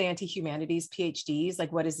 particularly anti-humanities PhDs,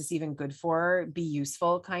 like, what is this even good for? Be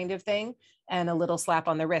useful kind of thing, and a little slap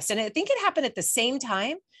on the wrist. And I think it happened at the same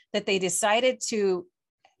time that they decided to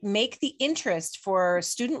make the interest for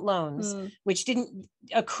student loans, which didn't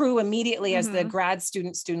accrue immediately as the grad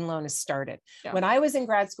student loan is started. Yeah. When I was in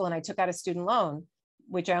grad school and I took out a student loan,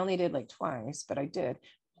 which I only did like twice, but I did,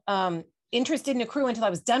 interest didn't accrue until I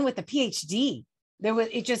was done with the PhD.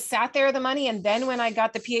 It just sat there, the money. And then when I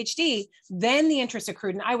got the PhD, then the interest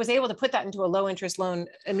accrued. And I was able to put that into a low interest loan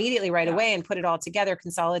immediately right away and put it all together,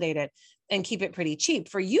 consolidate it, and keep it pretty cheap.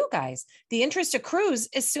 For you guys, the interest accrues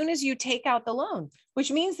as soon as you take out the loan,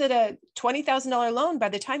 which means that a $20,000 loan by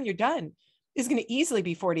the time you're done is going to easily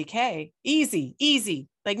be $40K. Easy,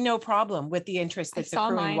 like no problem with the interest that's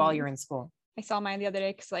accruing while you're in school. I saw mine the other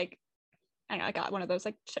day because like, I don't know, I got one of those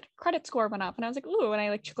like credit score went up and I was like, ooh, and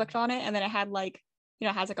I like clicked on it and then it had like, you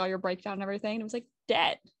know, it has like all your breakdown and everything. And it was like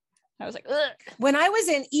debt. I was like, ugh. When I was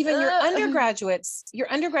in even your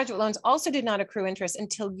undergraduate loans also did not accrue interest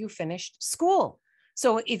until you finished school.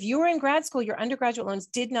 So if you were in grad school, your undergraduate loans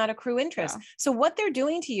did not accrue interest. Yeah. So what they're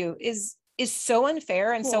doing to you is so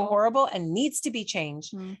unfair and so horrible and needs to be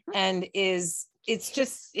changed. And it's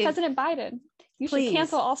just President Biden, you should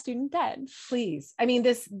cancel all student debt. Please. I mean,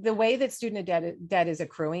 the way that student debt is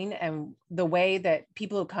accruing and the way that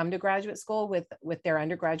people who come to graduate school with their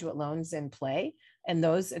undergraduate loans in play and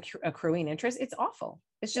those accruing interest, it's awful.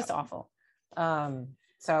 It's just awful.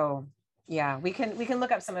 So yeah, we can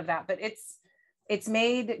look up some of that, but it's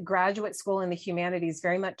made graduate school in the humanities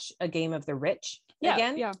very much a game of the rich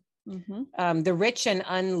again. Yeah. The rich and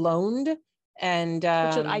unloaned. And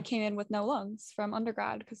which I came in with no loans from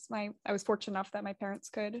undergrad because I was fortunate enough that my parents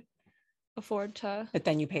could afford to. But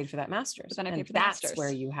then you paid for that master's. But then I paid for the master's. That's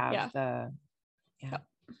where you have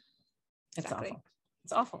It's awful.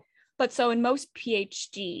 It's awful. But so in most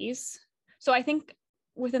PhDs, so I think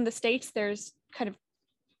within the States, there's kind of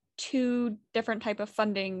two different type of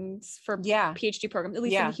fundings for PhD programs, at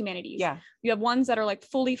least in the humanities. Yeah. You have ones that are like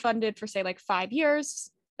fully funded for say like 5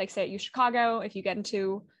 years, like say at UChicago. If you get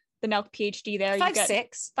into the NELC PhD there, you get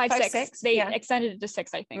 5-6. They extended it to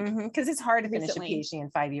 6, I think, because it's hard to finish a PhD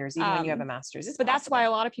in 5 years, even when you have a master's. But that's why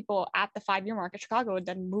a lot of people at the 5-year mark at Chicago would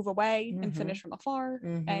then move away and finish from afar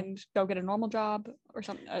and go get a normal job or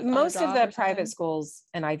something. Most of the private schools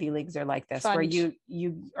and Ivy Leagues are like this, where you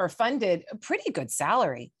are funded a pretty good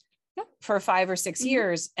salary for 5 or 6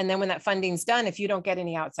 years, and then when that funding's done, if you don't get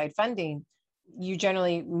any outside funding, you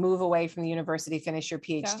generally move away from the university, finish your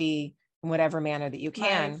PhD. In whatever manner that you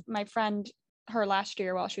can. My friend, her last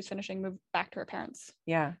year while she was finishing, moved back to her parents.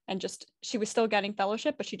 Yeah. And she was still getting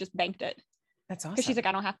fellowship, but she just banked it. That's awesome. Because she's like,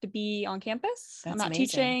 I don't have to be on campus. I'm not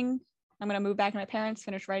teaching. I'm going to move back to my parents,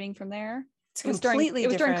 finish writing from there. It was during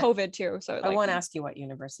COVID too. So I won't ask you what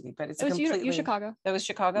university, but it was Chicago. That was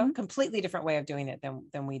Chicago. Completely different way of doing it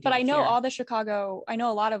than we do. But I know all the Chicago, I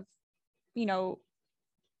know a lot of,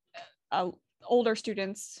 older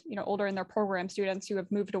students, older in their program students who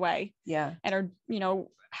have moved away and are,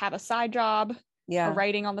 have a side job or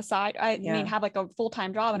writing on the side. I mean, have like a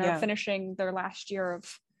full-time job and are finishing their last year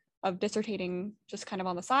of dissertating just kind of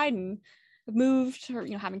on the side and have moved or,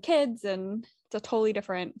 having kids, and it's a totally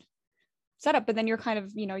different setup. But then you're kind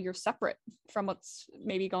of, you're separate from what's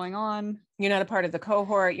maybe going on. You're not a part of the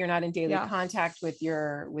cohort. You're not in daily contact with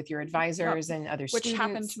your advisors and other students. Which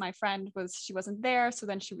happened to my friend, was she wasn't there. So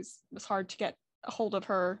then it was hard to get a hold of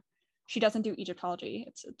her. She doesn't do Egyptology.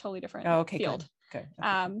 It's a totally different field. Good.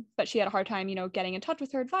 Okay. But she had a hard time, getting in touch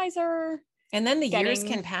with her advisor. And then the years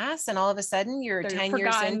can pass and all of a sudden you're 10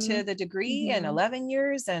 years into the degree and 11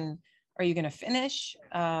 years. And are you going to finish?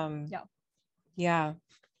 Yeah.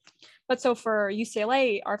 But so for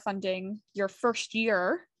UCLA, our funding, your first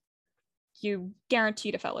year, you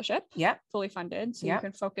guaranteed a fellowship. Fully funded. So you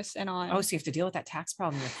can focus in on. Oh, so you have to deal with that tax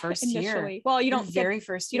problem your first year. Well, you don't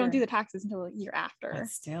first year. You don't do the taxes until the year after. But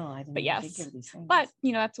still, I didn't think of these things. But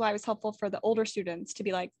that's why it was helpful for the older students to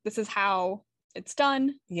be like, this is how it's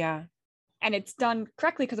done. Yeah. And it's done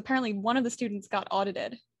correctly because apparently one of the students got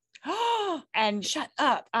audited. And shut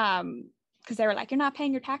up. Because they were like, you're not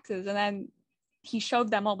paying your taxes. And then he showed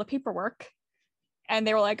them all the paperwork and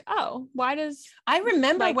they were like, oh, why does. I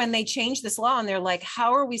remember when they changed this law and they're like,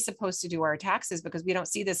 how are we supposed to do our taxes? Because we don't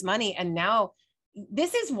see this money. And now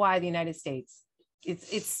this is why the United States,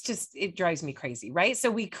 it's just, it drives me crazy. Right. So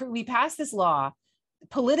we passed this law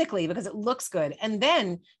politically because it looks good. And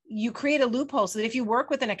then you create a loophole so that if you work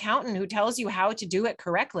with an accountant who tells you how to do it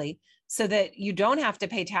correctly, so that you don't have to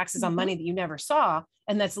pay taxes on money that you never saw,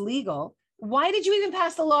 and that's legal. Why did you even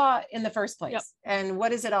pass the law in the first place? Yep. And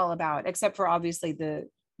what is it all about? Except for obviously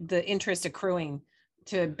the interest accruing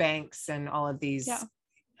to banks and all of these. Yeah.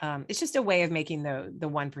 It's just a way of making the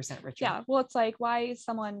 1% richer. Yeah. Well, it's like, why is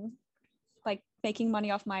someone like making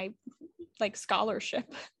money off my like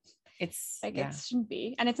scholarship? It's like, it shouldn't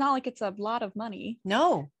be. And it's not like it's a lot of money.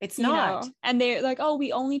 No, it's not. Know? And they're like, oh,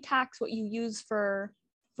 we only tax what you use for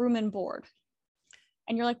room and board.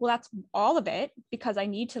 And you're like, well, that's all of it because I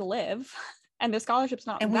need to live. And the scholarship's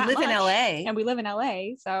not. And we live in LA. And we live in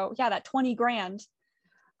LA. So yeah, that 20 grand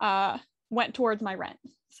went towards my rent.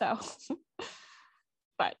 So,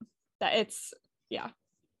 but that it's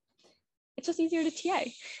just easier to TA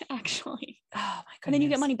actually. Oh my goodness. And then you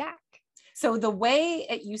get money back. So the way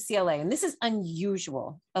at UCLA, and this is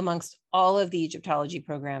unusual amongst all of the Egyptology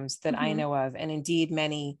programs that I know of, and indeed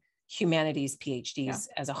many humanities PhDs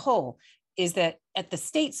as a whole, is that at the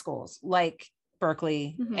state schools like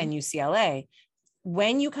Berkeley and UCLA,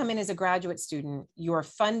 when you come in as a graduate student, your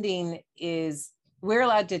funding we're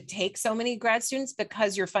allowed to take so many grad students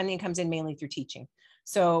because your funding comes in mainly through teaching.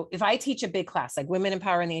 So if I teach a big class, like Women in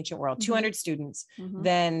Power in the Ancient World, 200 students,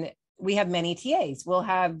 then we have many TAs. We'll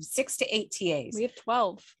have 6 to 8 TAs. We have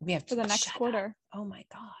 12. We have for the next quarter. Up. Oh my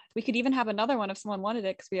God. We could even have another one if someone wanted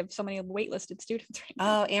it because we have so many waitlisted students right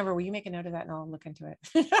now. Oh, Amber, will you make a note of that and I'll look into it?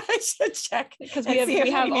 I should check. Because we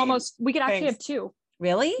have almost, we could actually have 2.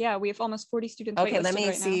 Really? Yeah, we have almost 40 students. Okay, let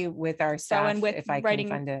me see with our staff and with if I can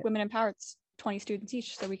fund it. Women in Power, it's 20 students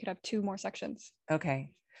each, so we could have 2 more sections.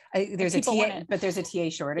 Okay. There's a TA, but there's a TA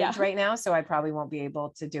shortage right now, so I probably won't be able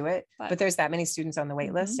to do it. But there's that many students on the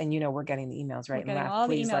wait list, and we're getting the emails right and left.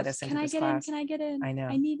 Please let us into this class. Can I get in? I know.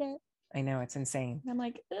 I need it. I know, it's insane. And I'm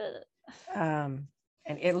like, ugh.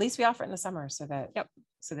 And at least we offer it in the summer so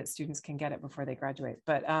that students can get it before they graduate.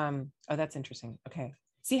 But oh, that's interesting. Okay.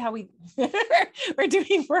 See how we're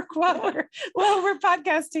doing work while we're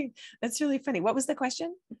podcasting. That's really funny. What was the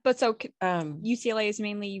question? But so UCLA is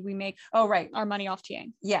mainly we make our money off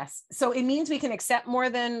TAing. Yes. So it means we can accept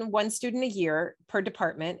more than 1 student a year per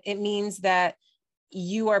department. It means that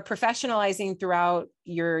you are professionalizing throughout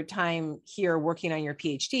your time here working on your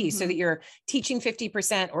PhD so that you're teaching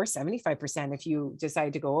 50% or 75% if you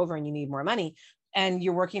decide to go over and you need more money. And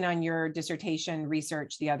you're working on your dissertation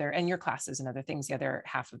research and your classes and other things the other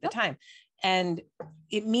half of the time. And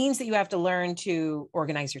it means that you have to learn to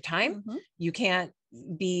organize your time. You can't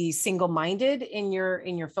be single-minded in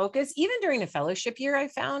your focus. Even during a fellowship year, I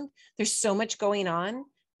found there's so much going on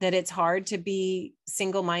that it's hard to be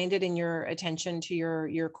single-minded in your attention to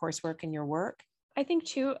your coursework and your work. I think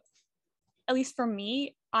too, at least for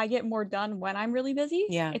me, I get more done when I'm really busy.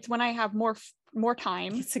 Yeah. It's when I have more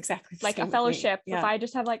time. It's exactly like a fellowship. If I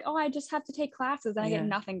just have I just have to take classes and I get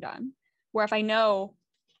nothing done. Where if I know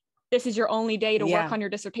this is your only day to work on your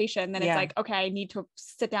dissertation, then it's like, okay, I need to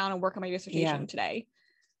sit down and work on my dissertation today.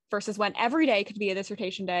 Versus when every day could be a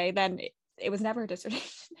dissertation day, then it was never a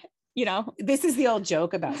dissertation day. This is the old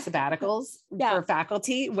joke about sabbaticals for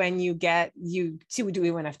faculty. When you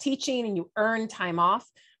do enough teaching and you earn time off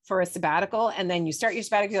for a sabbatical, and then you start your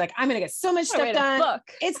sabbatical, you're like, I'm going to get so much stuff done.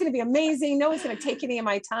 It's going to be amazing. No one's going to take any of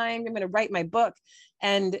my time. I'm going to write my book.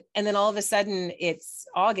 And then all of a sudden it's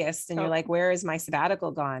August and you're like, where is my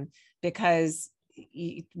sabbatical gone? Because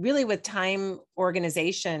really with time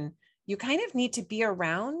organization, you kind of need to be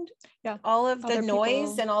around all of the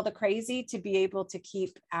noise and all the crazy to be able to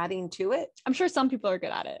keep adding to it. I'm sure some people are good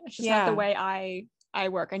at it. It's just not the way I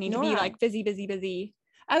work. I need to be like busy.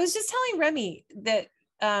 I was just telling Remy that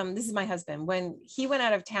this is my husband, when he went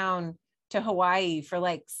out of town to Hawaii for it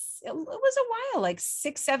was a while,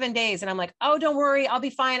 6-7 days. And I'm like, oh, don't worry, I'll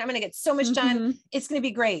be fine. I'm going to get so much done. It's going to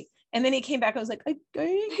be great. And then he came back. I was like, I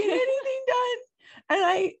didn't get anything done.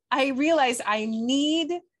 And I realized I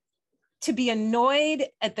need to be annoyed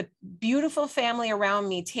at the beautiful family around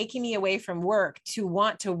me, taking me away from work to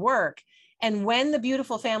want to work. And when the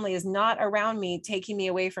beautiful family is not around me, taking me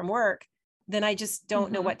away from work, then I just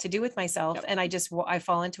don't know what to do with myself. And I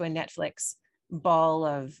fall into a Netflix ball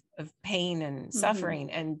of pain and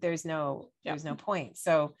suffering, and there's no point.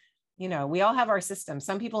 So, we all have our systems.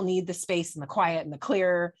 Some people need the space and the quiet and the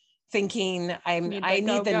clear thinking. I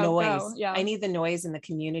need the noise. Yeah. I need the noise in the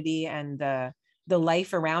community and the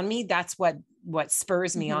life around me. That's what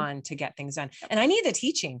spurs me on to get things done. And I need the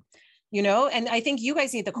teaching, and I think you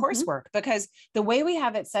guys need the coursework, because the way we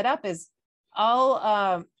have it set up is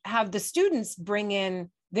I'll have the students bring in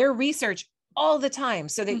their research all the time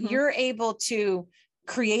so that you're able to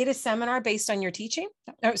create a seminar based on your teaching.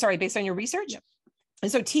 Oh, sorry, based on your research. Yep.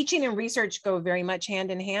 And so teaching and research go very much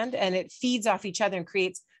hand in hand, and it feeds off each other and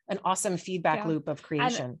creates an awesome feedback loop of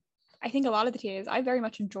creation. And I think a lot of the TAs, I very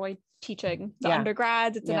much enjoy teaching the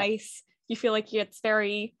undergrads. It's a nice, you feel like it's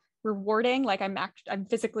very rewarding. Like I'm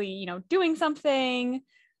physically, you know, doing something.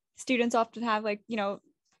 Students often have like, you know,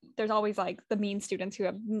 there's always like the mean students who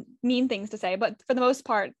have mean things to say, but for the most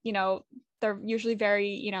part, you know, they're usually very,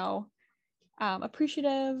 you know,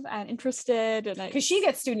 appreciative and interested. And because she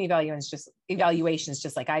gets student evaluations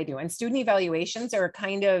just like I do. And student evaluations are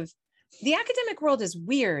kind of, the academic world is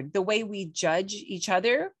weird. The way we judge each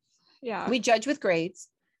other. Yeah. We judge with grades.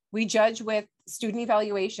 We judge with student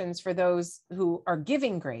evaluations for those who are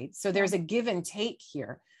giving grades. So there's a give and take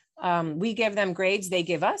here. We give them grades. They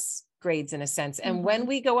give us grades in a sense. And when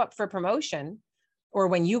we go up for promotion, or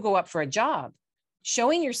when you go up for a job,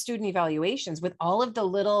 showing your student evaluations with all of the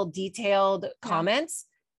little detailed comments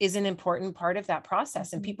is an important part of that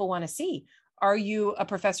process. And people want to see, are you a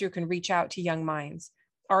professor who can reach out to young minds?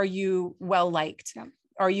 Are you well liked?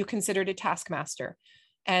 Are you considered a taskmaster?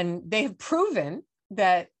 And they have proven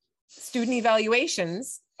that student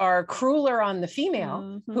evaluations are crueler on the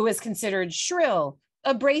female who is considered shrill,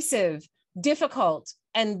 abrasive, difficult.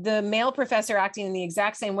 And the male professor acting in the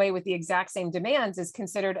exact same way with the exact same demands is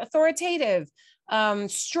considered authoritative,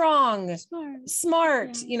 strong,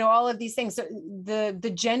 smart, you know, all of these things. So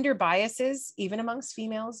the gender biases, even amongst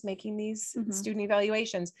females making these student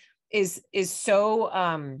evaluations, is so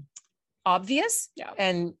obvious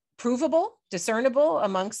and provable, discernible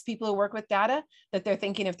amongst people who work with data, that they're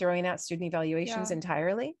thinking of throwing out student evaluations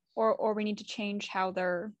entirely. Or we need to change how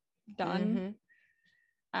they're done.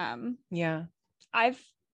 I've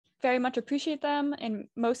very much appreciate them. In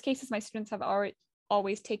most cases, my students have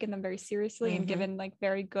always taken them very seriously and given like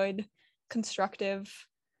very good, constructive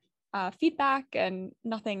feedback, and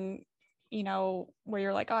nothing, you know, where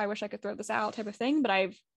you're like, oh, I wish I could throw this out type of thing. But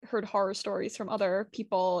I've heard horror stories from other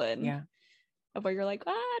people, and of where you're like,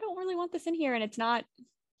 I don't really want this in here. And it's not,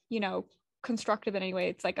 you know, constructive in any way.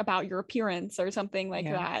 It's like about your appearance or something like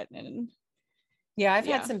that. And I've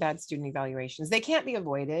had some bad student evaluations. They can't be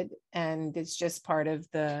avoided. And it's just part of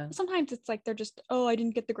the... Sometimes it's like, they're just, oh, I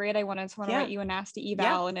didn't get the grade I wanted, so I want to write you a nasty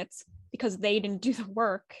eval. And it's because they didn't do the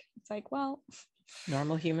work. It's like, well...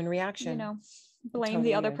 Normal human reaction. You know, blame totally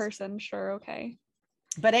the other person. Sure, okay.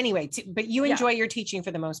 But anyway, but you enjoy your teaching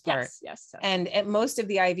for the most part. Yes. And at most of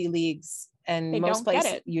the Ivy Leagues and most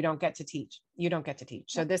places, you don't get to teach.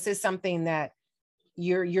 So this is something that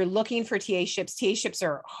you're looking for TA-ships. TA-ships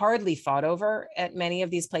are hardly fought over at many of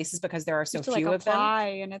these places because there are so few of them.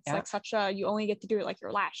 And it's like such a, you only get to do it like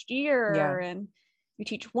your last year, and you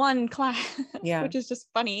teach one class, which is just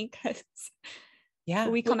funny because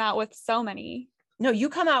we come out with so many. No, you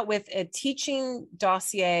come out with a teaching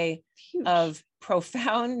dossier of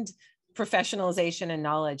profound professionalization and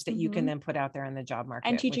knowledge that you can then put out there in the job market.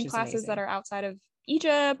 And teaching classes that are outside of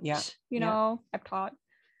Egypt, you know, I've taught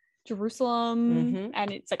Jerusalem,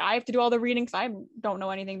 and it's like I have to do all the reading because I don't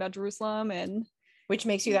know anything about Jerusalem, and which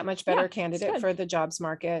makes you that much better candidate for the jobs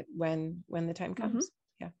market when the time comes.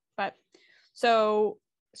 But so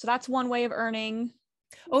that's one way of earning.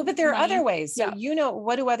 Oh, but there are other ways. So you know,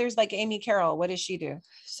 what do others like Amy Carroll? What does she do?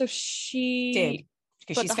 So she did,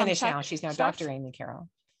 because she's finished now. She's now Dr. Amy Carroll.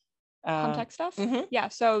 Tech stuff. Yeah.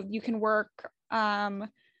 So you can work.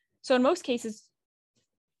 So in most cases,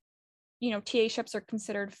 you know, TA-ships are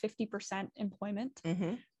considered 50% employment,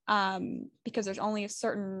 because there's only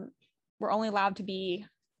we're only allowed to be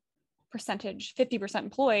percentage 50%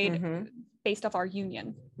 employed based off our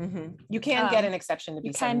union. You can get an exception to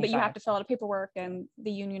be 75. But you have to fill out a paperwork, and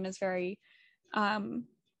the union is very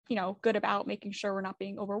you know, good about making sure we're not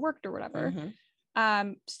being overworked or whatever.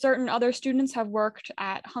 Certain other students have worked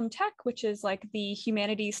at Tech, which is like the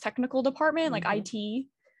humanities technical department, like IT,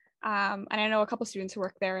 and I know a couple students who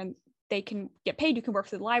work there, and they can get paid. You can work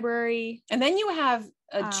for the library, and then you have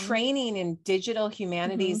a training in digital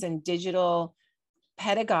humanities and digital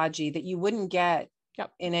pedagogy that you wouldn't get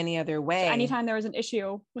in any other way. So anytime there was an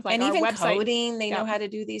issue with like and our even website, coding, they know how to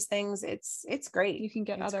do these things. It's great. You can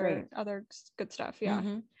get other good stuff.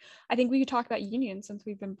 I think we could talk about unions since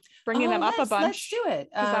we've been bringing them up a bunch. Let's do it.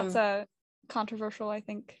 That's a controversial, I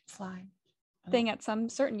think, thing at some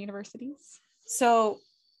certain universities. So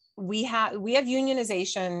we have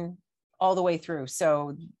unionization all the way through.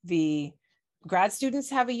 So the grad students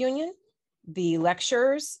have a union, the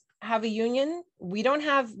lecturers have a union. We don't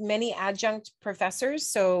have many adjunct professors,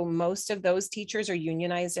 so most of those teachers are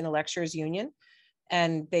unionized in a lecturers union,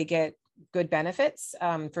 and they get good benefits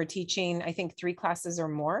for teaching, I think, 3 classes or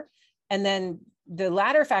more. And then the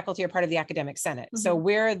latter faculty are part of the academic senate. So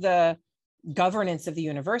we're the governance of the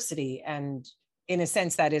university. And in a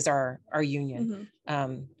sense, that is our union.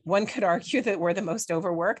 One could argue that we're the most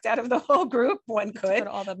overworked out of the whole group. One could,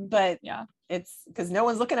 but yeah, it's because no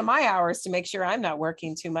one's looking at my hours to make sure I'm not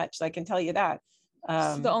working too much. I can tell you that.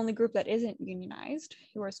 So the only group that isn't unionized,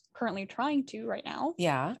 who are currently trying to right now,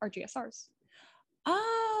 are GSRs.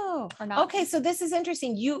 Oh, okay. So this is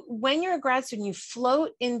interesting. When you're a grad student, you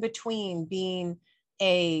float in between being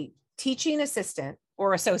a teaching assistant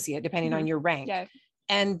or associate, depending on your rank,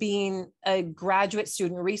 and being a graduate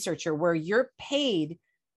student researcher, where you're paid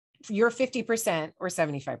your 50% or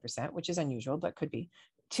 75%, which is unusual, but could be,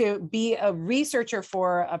 to be a researcher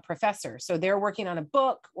for a professor. So they're working on a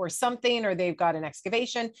book or something, or they've got an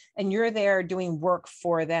excavation and you're there doing work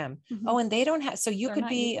for them. Oh, and they don't have, so you could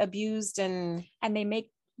be abused and they make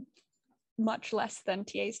much less than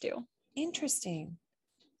TAs do. Interesting.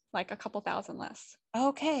 Like a couple thousand less.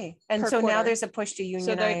 Okay. And so now there's a push to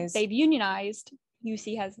unionize. So they've unionized.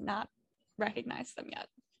 UC has not recognized them yet.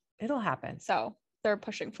 It'll happen. So they're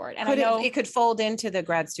pushing for it. And it could fold into the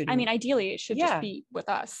grad student. I mean, ideally it should just be with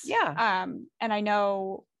us. Yeah. And I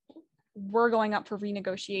know we're going up for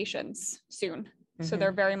renegotiations soon. So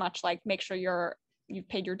they're very much like, make sure you've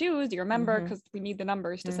paid your dues, you're a member, because we need the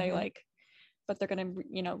numbers to say like, but they're going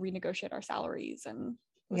to, renegotiate our salaries and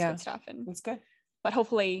good stuff. And that's good. But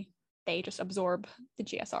hopefully they just absorb the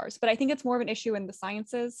GSRs. But I think it's more of an issue in the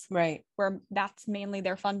sciences, right? Where that's mainly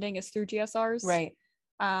their funding is through GSRs, right?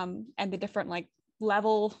 And the different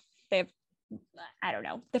level, they have, I don't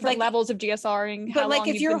know, different levels of GSRing. But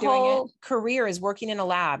if your whole career is working in a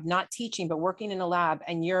lab, not teaching, but working in a lab,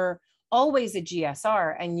 and you're always a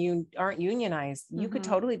GSR and you aren't unionized, you could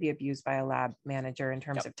totally be abused by a lab manager in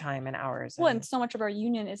terms of time and hours. Well, and so much of our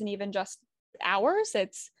union isn't even just hours,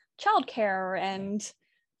 it's childcare and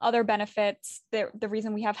other benefits. The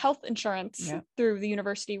reason we have health insurance through the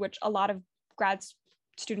university, which a lot of grad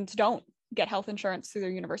students don't get health insurance through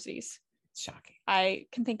their universities. Shocking. I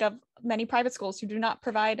can think of many private schools who do not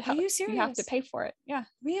provide health. Are you serious? You have to pay for it. Yeah.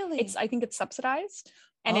 Really? I think it's subsidized.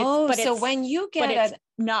 And when you get it's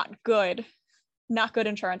not good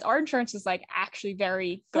insurance. Our insurance is actually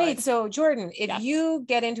very good. Wait, so Jordan, if you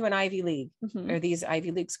get into an Ivy League, are these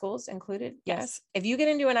Ivy League schools included? Yes. If you get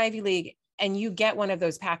into an Ivy League and you get one of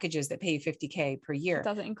those packages that pay you $50K per year, it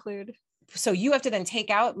doesn't include. So you have to then take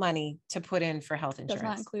out money to put in for health insurance. Does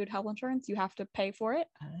not include health insurance. You have to pay for it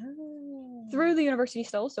through the university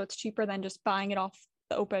still. So it's cheaper than just buying it off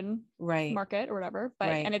the open market or whatever. But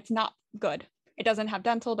and it's not good. It doesn't have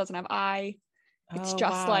dental, doesn't have eye. It's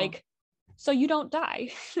just so you don't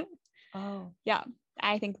die. Yeah.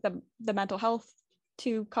 I think the mental health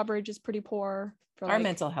coverage is pretty poor. Our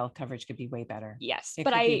mental health coverage could be way better. Yes. It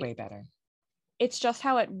could be way better. It's just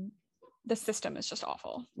how the system is just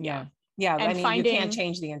awful. Yeah. Yeah. And you can't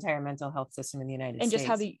change the entire mental health system in the United States. And just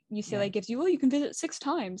how the UCLA gives you, you can visit 6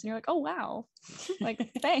 times. And you're like, oh, wow.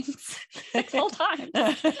 Thanks. 6 whole times.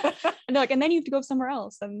 And they're and then you have to go somewhere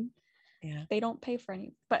else. And they don't pay for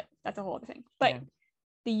any, but that's a whole other thing. But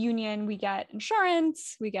the union, we get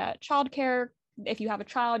insurance, we get childcare. If you have a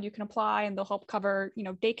child, you can apply and they'll help cover,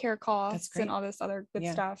 daycare costs and all this other good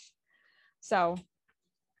stuff. So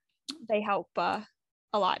they help a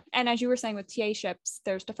lot. And as you were saying with TA ships,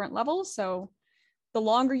 there's different levels. So the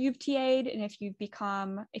longer you've TA'd and if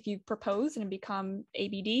you propose and become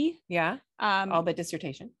ABD, all but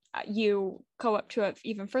dissertation, you go up to an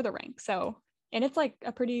even further rank. So, and it's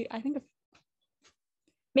a pretty, I think,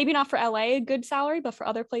 maybe not for LA a good salary, but for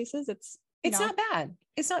other places, it's not bad.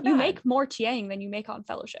 It's not bad. You make more TAing than you make on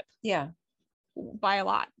fellowship. Yeah. By a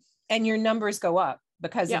lot. And your numbers go up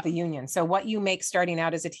because of the union. So what you make starting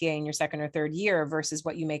out as a TA in your 2nd or 3rd year versus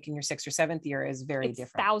what you make in your 6th or 7th year is very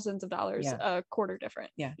different. Thousands of dollars a quarter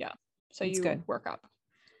different. Yeah. Yeah. So you work up.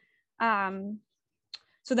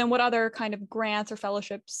 So then what other kind of grants or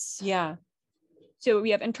fellowships? Yeah. So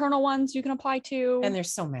we have internal ones you can apply to. And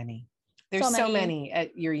there's so many. There's so many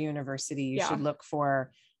at your university. You should look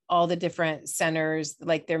for all the different centers.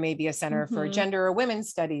 There may be a center for gender or women's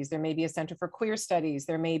studies. There may be a center for queer studies.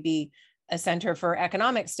 There may be a center for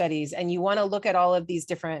economic studies. And you want to look at all of these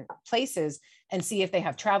different places and see if they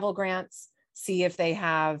have travel grants, see if they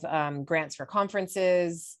have grants for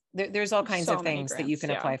conferences. There's all kinds of things that you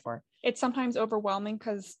can apply for. It's sometimes overwhelming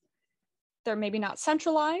because they're maybe not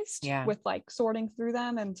centralized with sorting through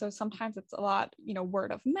them. And so sometimes it's a lot,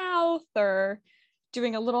 word of mouth or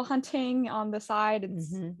doing a little hunting on the side.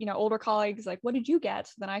 It's, older colleagues, what did you get?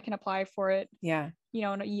 Then I can apply for it. Yeah.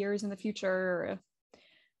 In years in the future.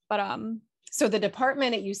 But, so the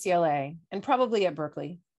department at UCLA and probably at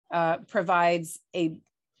Berkeley provides a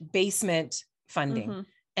basement funding.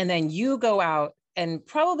 And then you go out and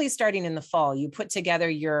probably starting in the fall, you put together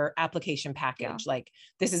your application package. Like,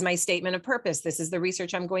 this is my statement of purpose. This is the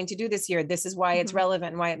research I'm going to do this year. This is why it's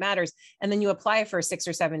relevant and why it matters. And then you apply for 6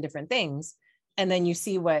 or 7 different things. And then you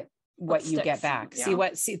see what you sticks. get back.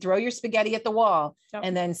 Throw your spaghetti at the wall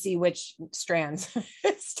and then see which strands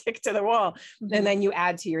stick to the wall. And then you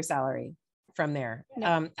add to your salary from there.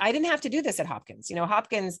 I didn't have to do this at Hopkins.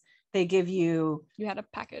 Hopkins, they give you had a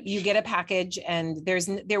package. You get a package, and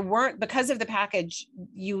there weren't, because of the package,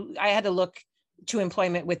 I had to look to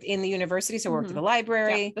employment within the university. So I worked at the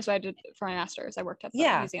library. Yeah, that's what I did for my master's. I worked at the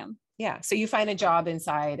museum. Yeah. So you find a job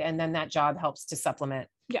inside, and then that job helps to supplement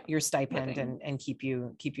your stipend and keep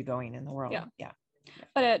you going in the world. Yeah.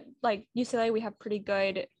 But at like UCLA, we have pretty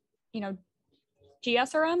good,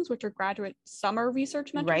 GSRMs, which are graduate summer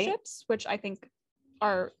research mentorships, which I think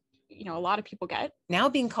are, a lot of people get. Now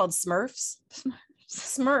being called Smurfs,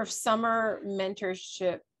 summer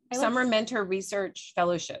mentorship. Summer mentor research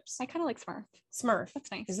fellowships. I kind of like Smurf. Smurf.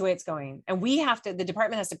 That's nice. Is the way it's going. And the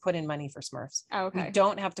department has to put in money for Smurfs. Oh, okay. We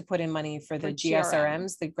don't have to put in money for the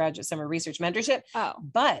GSRMs, the graduate summer research mentorship. Oh.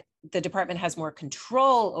 But the department has more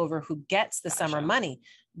control over who gets the summer money,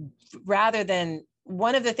 rather than,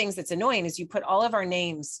 one of the things that's annoying is you put all of our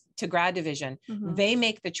names to grad division. They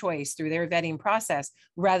make the choice through their vetting process,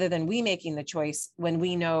 rather than we making the choice when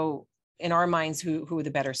we know in our minds who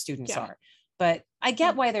the better students are. But I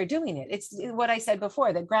get why they're doing it. It's what I said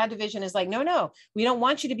before, that grad division is like, no, we don't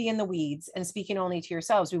want you to be in the weeds and speaking only to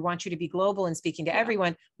yourselves. We want you to be global and speaking to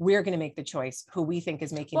everyone. We're going to make the choice who we think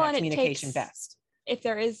is making that communication best. If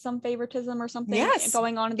there is some favoritism or something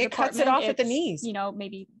going on in the department, cuts it off at the knees.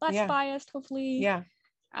 Maybe less biased, hopefully. Yeah.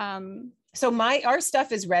 So our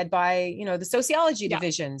stuff is read by, the sociology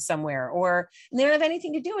division somewhere, or they don't have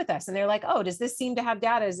anything to do with us. And they're like, oh, does this seem to have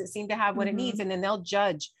data? Does it seem to have what it needs? And then they'll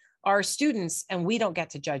judge our students, and we don't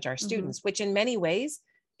get to judge our students, which in many ways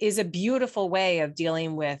is a beautiful way of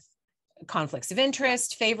dealing with conflicts of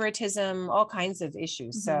interest, favoritism, all kinds of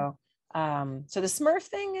issues. So the Smurf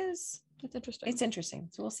thing it's interesting. It's interesting.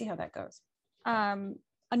 So we'll see how that goes.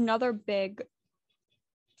 Another big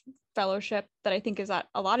fellowship that I think is at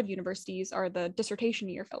a lot of universities are the dissertation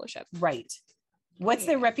year fellowship. Right. What's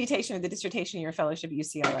the reputation of the dissertation year fellowship at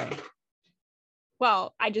UCLA?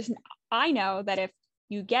 Well, I know that if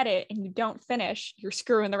you get it and you don't finish, you're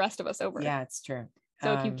screwing the rest of us over. Yeah, it's true.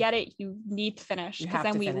 So if you get it, you need to finish, because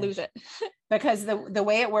then we lose it. Because the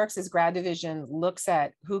way it works is grad division looks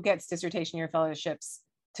at who gets dissertation year fellowships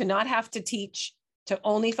to not have to teach, to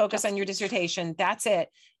only focus on your dissertation. That's it.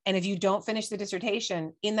 And if you don't finish the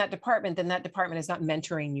dissertation in that department, then that department is not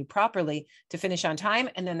mentoring you properly to finish on time.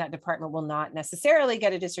 And then that department will not necessarily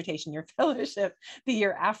get a dissertation year fellowship the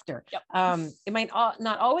year after. It might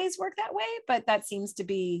not always work that way, but that seems to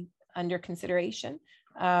be under consideration.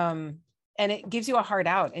 And it gives you a hard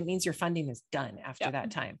out. It means your funding is done after that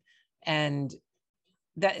time. And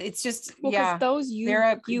that it's just, those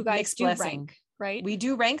you guys do rank, right? We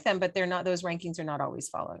do rank them, but those rankings are not always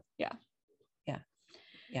followed. Yeah.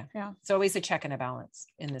 It's always a check and a balance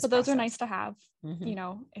in this. But those are nice to have.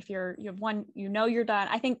 If you have one, you're done.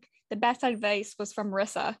 I think the best advice was from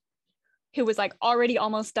Marissa, who was like already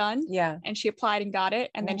almost done. Yeah. And she applied and got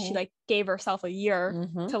it. And then she like gave herself a year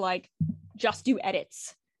to like just do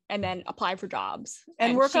edits and then apply for jobs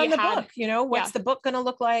and work on the book. What's the book going to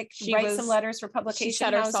look like? Write some letters for publication. She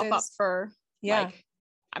set herself up for like,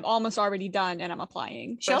 I'm almost already done and I'm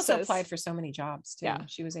applying. She also applied for so many jobs too. Yeah.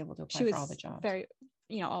 She was able to apply for all the jobs. Very,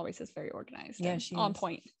 always is very organized. Yeah, she on is.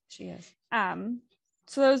 Point. She is.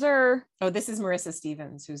 So those are. Oh, this is Marissa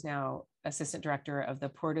Stevens, who's now assistant director of the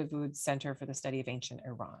Port-Aviv Center for the Study of Ancient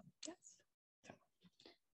Iran. Yes.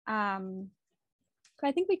 So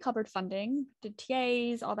I think we covered funding, did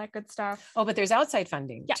TAs, all that good stuff. Oh, but there's outside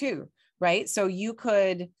funding too, right? So you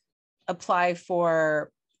could apply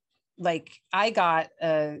for, like, I got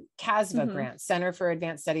a CASVA grant, Center for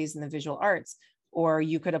Advanced Studies in the Visual Arts, or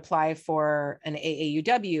you could apply for an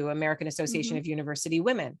AAUW, American Association of University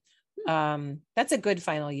Women. That's a good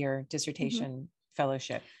final year dissertation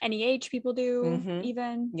fellowship. NEH people do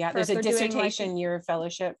even. Yeah, there's a dissertation year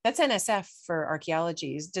fellowship. That's NSF for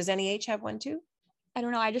archaeology. Does NEH have one too? I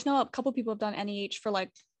don't know. I just know a couple people have done NEH for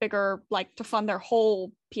like bigger, like to fund their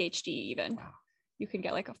whole PhD even. Wow. You can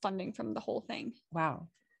get like a funding from the whole thing. Wow.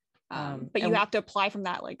 But you have to apply from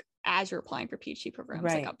that like as you're applying for PhD programs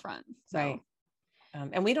like up front. So. Right.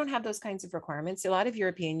 And we don't have those kinds of requirements. A lot of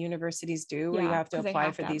European universities do, where you have to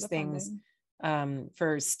apply for these things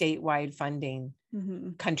for statewide funding,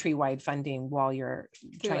 countrywide funding while you're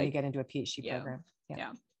trying to get into a PhD program.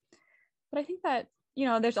 Yeah. But I think that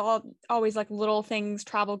there's always like little things,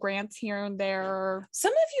 travel grants here and there.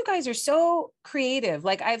 Some of you guys are so creative.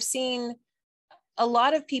 Like I've seen a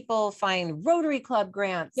lot of people find Rotary Club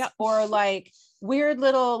grants, or like weird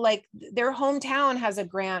little, like their hometown has a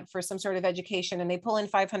grant for some sort of education and they pull in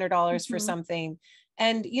 $500 for something.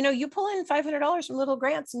 And, you pull in $500 from little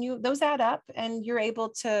grants and those add up, and you're able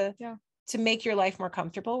to make your life more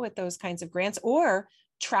comfortable with those kinds of grants, or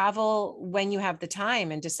travel when you have the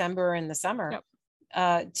time in December and the summer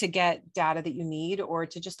to get data that you need, or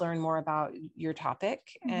to just learn more about your topic.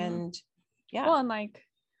 And well, and like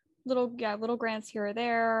little grants here or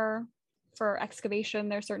there for excavation.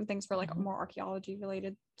 There's certain things for like more archaeology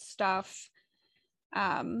related stuff.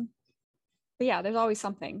 But yeah, there's always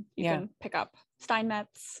something you can pick up.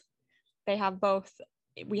 Steinmetz, they have both.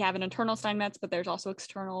 We have an internal Steinmetz, but there's also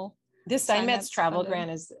external. This Steinmetz travel grant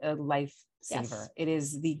is a lifesaver. Yes. It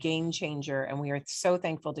is the game changer. And we are so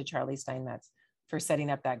thankful to Charlie Steinmetz for setting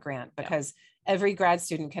up that grant, because every grad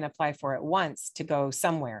student can apply for it once to go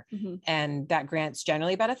somewhere. And that grant's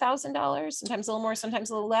generally about $1,000, sometimes a little more, sometimes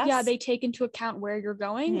a little less. Yeah, they take into account where you're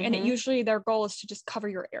going, and it usually their goal is to just cover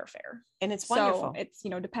your airfare. And it's wonderful. So it's,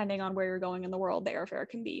 depending on where you're going in the world, the airfare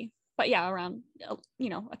can be, but yeah, around,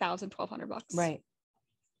 $1,000-$1,200. Right.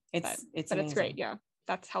 It's but it's great. Yeah.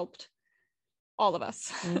 That's helped all of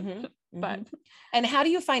us. But and how do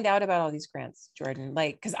you find out about all these grants, Jordan?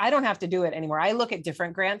 Like, because I don't have to do it anymore. I look at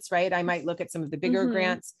different grants, right? I might look at some of the bigger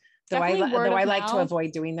grants, though I like to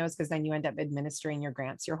avoid doing those, because then you end up administering your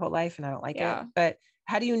grants your whole life, and I don't like it. But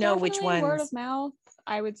how do you know which ones? Word of mouth,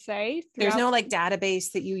 I would say. There's no like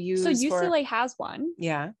database that you use. So UCLA has one.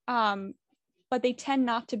 Yeah. But they tend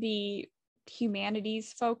not to be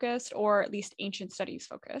humanities focused, or at least ancient studies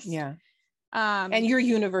focused. Yeah. And your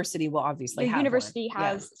university will obviously have university one.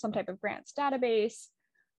 Has some type of grants database.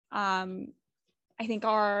 I think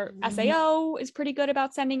our SAO is pretty good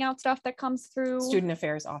about sending out stuff that comes through. Student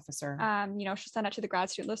affairs officer. She'll send it to the grad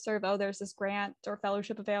student listserv. Oh, there's this grant or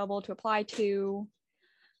fellowship available to apply to.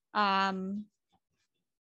 I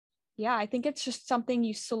think it's just something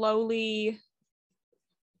you slowly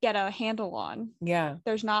get a handle on. Yeah.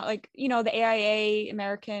 There's not like, the AIA,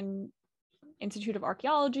 American Institute of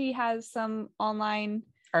Archaeology, has some online.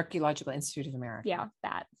 Archaeological Institute of America. Yeah,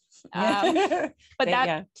 that. But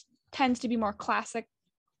that tends to be more classic,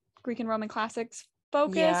 Greek and Roman classics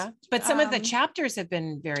focused. Yeah, but some of the chapters have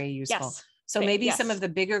been very useful. Yes. So maybe some of the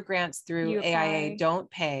bigger grants through AIA don't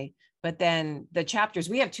pay, but then the chapters,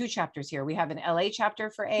 we have 2 chapters here. We have an LA chapter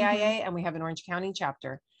for AIA and we have an Orange County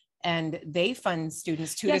chapter. And they fund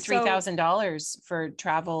students $2,000 to $3,000 for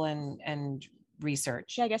travel and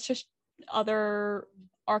research. Yeah, I guess just other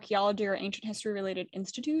archaeology or ancient history related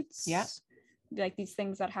institutes. Yeah. Like these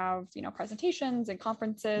things that have, presentations and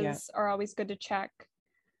conferences are always good to check.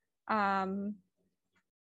 You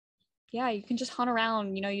can just hunt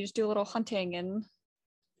around, you just do a little hunting and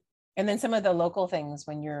then some of the local things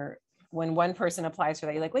when one person applies for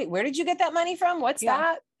that, you're like, wait, where did you get that money from? What's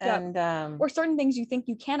that? And or certain things you think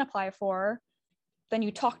you can apply for, then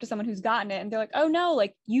you talk to someone who's gotten it and they're like, oh no,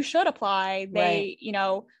 like you should apply. They,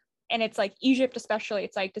 and it's like Egypt, especially,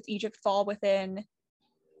 it's like, does Egypt fall within,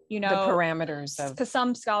 the parameters of, because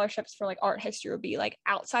some scholarships for like art history would be like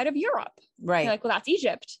outside of Europe. Right. Like, well, that's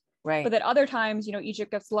Egypt. Right. But then other times,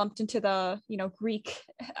 Egypt gets lumped into the, Greek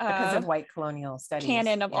because of white colonial studies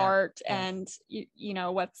canon of art and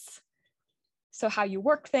so how you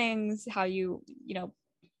work things, how you,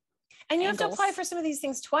 and you have to apply for some of these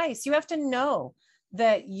things twice. You have to know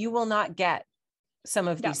that you will not get some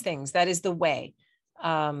of these things. That is the way.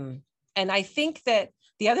 And I think that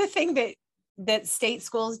the other thing that state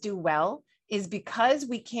schools do well is, because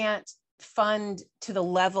we can't fund to the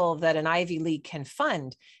level that an Ivy League can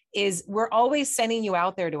fund, is we're always sending you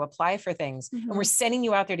out there to apply for things, and we're sending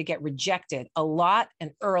you out there to get rejected a lot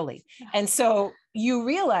and early. And so you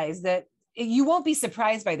realize that you won't be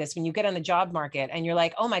surprised by this when you get on the job market and you're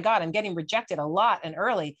like, oh my God, I'm getting rejected a lot and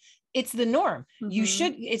early. It's the norm.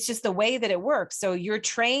 It's just the way that it works. So you're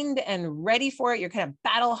trained and ready for it. You're kind of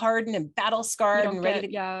battle hardened and battle scarred and ready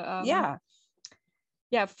to,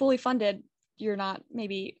 fully funded. You're not,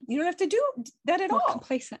 maybe you don't have to do that at all.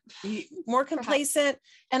 More complacent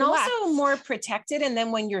and relaxed. Also more protected. And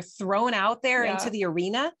then when you're thrown out there into the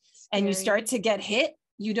arena and you start to get hit,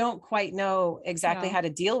 you don't quite know exactly how to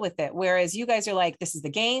deal with it. Whereas you guys are like, this is the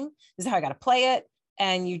game. This is how I got to play it.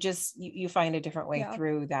 And you just, you find a different way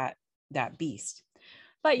through that beast.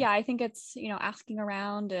 But yeah, I think it's, asking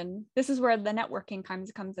around, and this is where the networking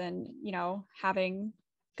comes in, having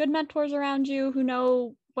good mentors around you who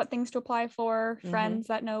know what things to apply for, friends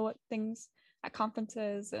that know what things at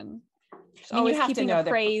conferences, and just always keeping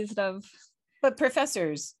appraised of But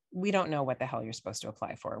professors, we don't know what the hell you're supposed to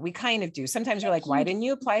apply for. We kind of do. Sometimes you're like, why didn't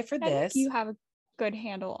you apply for this? You have a good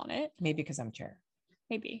handle on it. Maybe because I'm chair.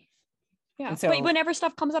 Maybe. Yeah. So, but whenever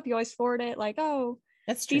stuff comes up, you always forward it like, oh,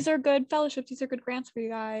 that's true. These are good fellowships. These are good grants for you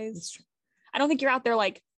guys. That's true. I don't think you're out there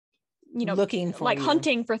like, looking for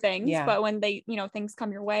hunting for things, but when they, things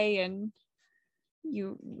come your way and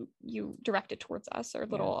you direct it towards us or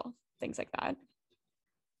little things like that.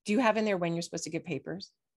 Do you have in there when you're supposed to give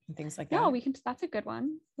papers and things like that? No, that's a good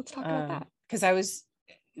one. Let's talk about that.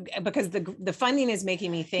 Because the funding is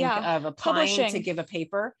making me think of applying to give a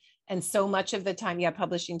paper. And so much of the time,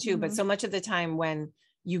 publishing too, but so much of the time when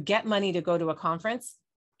you get money to go to a conference,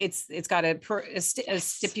 it's got a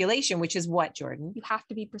stipulation, which is what, Jordan? You have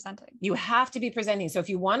to be presenting. You have to be presenting. So if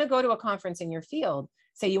you want to go to a conference in your field,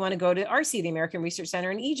 say you want to go to RC, the American Research Center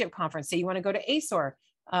in Egypt conference, say you want to go to ASOR,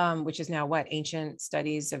 which is now what? Ancient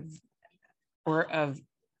Studies of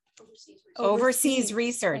Overseas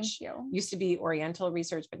Research. Used to be Oriental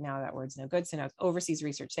Research, but now that word's no good. So now it's Overseas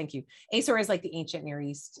Research. Thank you. ASOR is like the ancient Near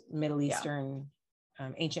East, Middle Eastern,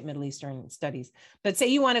 ancient Middle Eastern studies. But say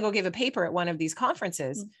you want to go give a paper at one of these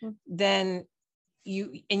conferences, then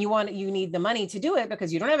you need the money to do it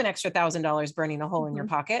because you don't have an extra $1,000 burning a hole in your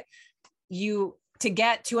pocket. To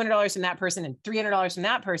get $200 from that person and $300 from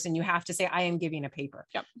that person, you have to say, I am giving a paper.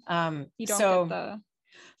 Yep. You don't get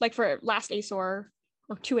like for last ASOR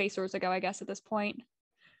or 2 ASORs ago, I guess at this point,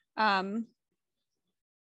 I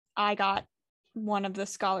got one of the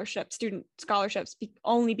student scholarships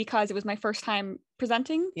only because it was my first time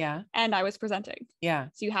presenting. Yeah. And I was presenting. Yeah.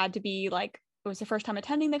 So you had to be like, it was the first time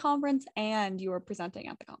attending the conference and you were presenting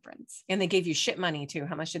at the conference. And they gave you shit money too.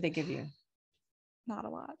 How much did they give you? Not a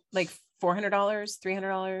lot. Like $400,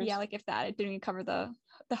 $300? Yeah, like if that. It didn't even cover the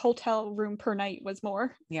hotel room per night was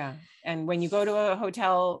more. Yeah. And when you go to a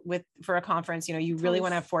hotel for a conference, you really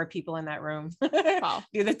want to have 4 people in that room. Wow.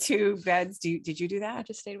 Do the 2 beds. Did you do that? I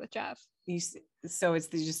just stayed with Jeff. So it's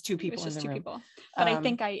just 2 people in the room. People. But I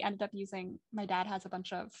think I ended up using, my dad has a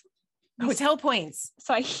bunch of hotel points.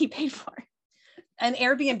 So he paid for it. And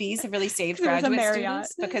Airbnbs have really saved graduate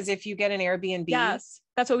students because if you get an Airbnb. Yes.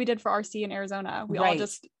 That's what we did for RC in Arizona. We all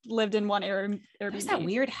just lived in one Airbnb. There's that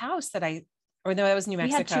weird house that that was New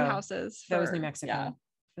Mexico. We had 2 houses. That was New Mexico. Yeah.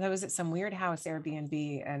 That was at some weird house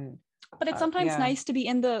Airbnb. But it's sometimes nice to be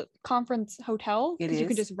in the conference hotel because you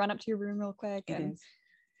can just run up to your room real quick. And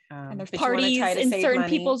there's parties in certain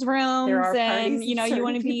people's rooms, and you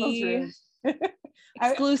want to be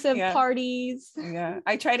exclusive parties. Yeah,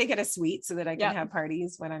 I try to get a suite so that I can have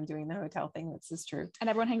parties when I'm doing the hotel thing. This is true. And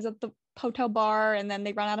everyone hangs at the hotel bar, and then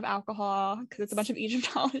they run out of alcohol because it's a bunch of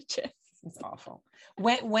Egyptologists. It's awful.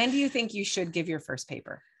 When do you think you should give your first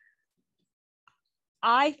paper?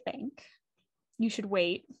 I think you should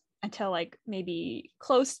wait until like maybe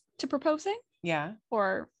close to proposing. Yeah.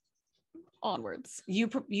 Or onwards. You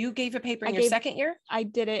gave a paper in your second year? I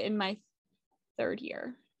did it in my 3rd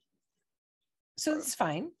year. So it's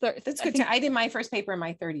fine. That's good. I did my first paper in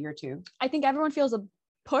my 3rd year too. I think everyone feels a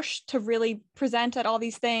push to really present at all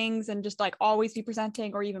these things and just like always be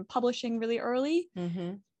presenting or even publishing really early.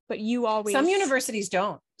 Mm-hmm. But some universities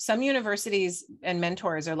don't. Some universities and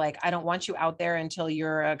mentors are like, I don't want you out there until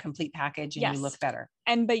you're a complete package and you look better.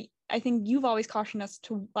 But I think you've always cautioned us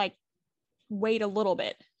to like wait a little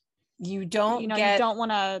bit. You don't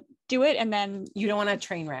want to do it. And then you don't want a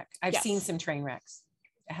train wreck. I've seen some train wrecks.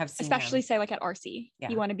 I have seen especially say like at RC. Yeah.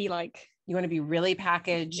 You want to be really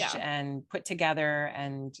packaged and put together,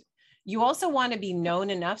 and you also want to be known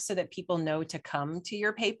enough so that people know to come to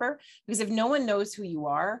your paper, because if no one knows who you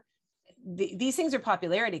are, these things are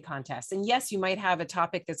popularity contests. And yes, you might have a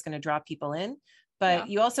topic that's going to draw people in, but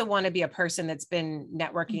you also want to be a person that's been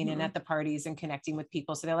networking and at the parties and connecting with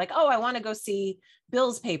people. So they're like, oh, I want to go see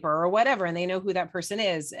Bill's paper or whatever. And they know who that person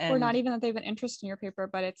is. Or not even that they have an interest in your paper,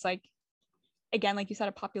 but it's like, again, like you said,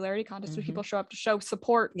 a popularity contest where people show up to show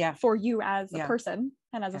support for you as a person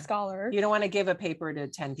and as a scholar. You don't want to give a paper to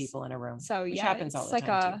 10 people in a room. So which happens all the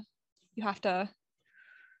time too. You have to,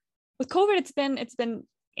 with COVID, it's been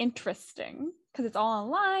interesting because it's all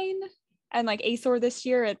online. And like ASOR this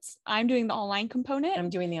year, I'm doing the online component. I'm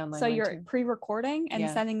doing the online. So you're pre-recording and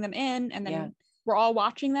sending them in, and then we're all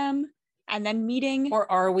watching them and then meeting. Or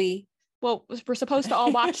are we? Well, we're supposed to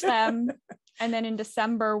all watch them. And then in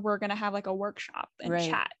December, we're going to have like a workshop and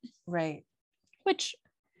chat. Right. Which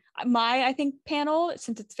I think panel,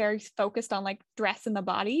 since it's very focused on like dress and the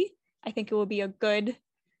body, I think it will be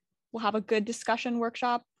we'll have a good discussion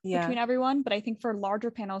workshop between everyone. But I think for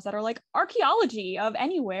larger panels that are like archaeology of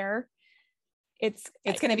anywhere, it's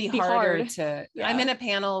going to be harder to, I'm in a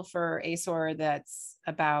panel for ASOR that's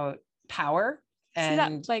about power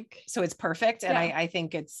And so it's perfect. And yeah. I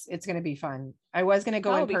think it's going to be fun. I was going to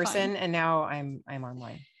go in person and now I'm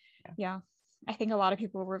online. Yeah. I think a lot of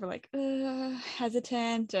people were like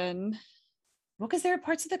hesitant and well, because there are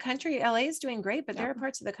parts of the country, LA is doing great, but there are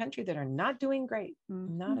parts of the country that are not doing great.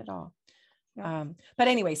 Not at all. But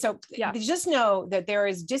anyway, so just know that there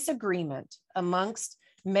is disagreement amongst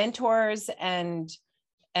mentors and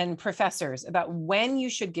professors about when you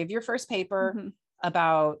should give your first paper,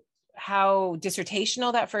 about how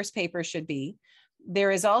dissertational that first paper should be. There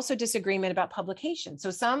is also disagreement about publication.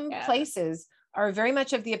 So some places are very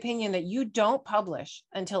much of the opinion that you don't publish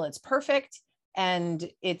until it's perfect and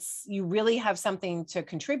you really have something to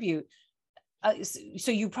contribute.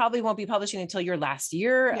 So you probably won't be publishing until your last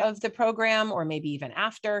year of the program, or maybe even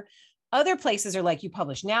after. Other places are like, you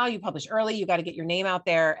publish now, you publish early, you got to get your name out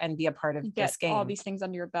there and be a part of this game. All these things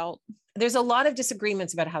under your belt. There's a lot of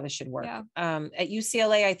disagreements about how this should work. At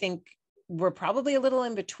UCLA, I think we're probably a little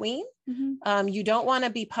in between. You don't want to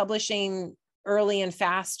be publishing early and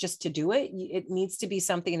fast just to do it. It needs to be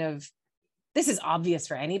something of, this is obvious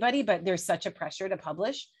for anybody, but there's such a pressure to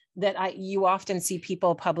publish that you often see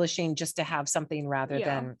people publishing just to have something rather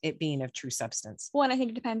than it being of true substance. Well, and I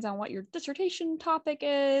think it depends on what your dissertation topic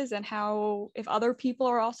is and how, if other people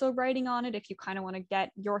are also writing on it, if you kind of want to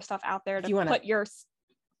get your stuff out there to put your,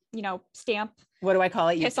 stamp. What do I call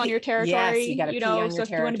it? Piss on your territory. Yes, you got to pee on your so if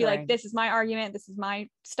territory. you want to be like, this is my argument, this is my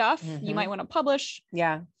stuff, you might want to publish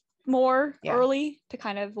more early to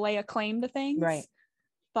kind of lay a claim to things. Right.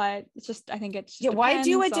 But it's just, I think it's why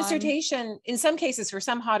do a dissertation in some cases for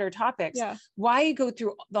some hotter topics? Why go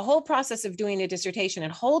through the whole process of doing a dissertation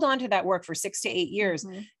and hold on to that work for 6 to 8 years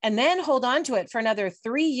and then hold on to it for another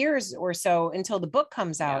 3 years or so until the book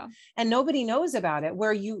comes out and nobody knows about it,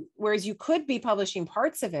 whereas you could be publishing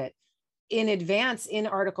parts of it in advance in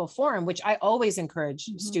article form, which I always encourage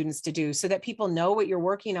students to do so that people know what you're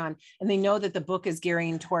working on and they know that the book is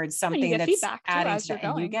gearing towards something that's adding to that.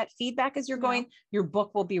 And you get feedback as you're going, your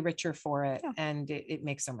book will be richer for it. And it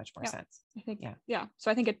makes so much more sense. I think, So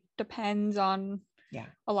I think it depends on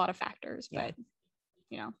a lot of factors, but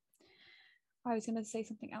I was going to say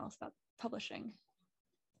something else about publishing.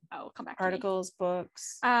 I'll come back to articles,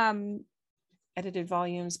 books, edited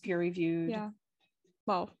volumes, peer reviewed.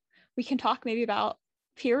 Well, we can talk maybe about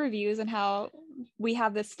peer reviews and how we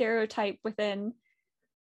have this stereotype within,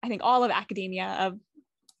 I think, all of academia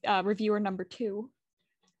of reviewer number 2.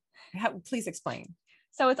 Please explain.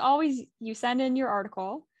 So it's always, you send in your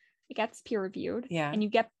article, it gets peer reviewed, and you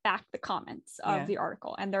get back the comments of the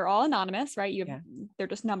article, and they're all anonymous, right? They're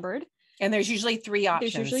just numbered. And there's usually 3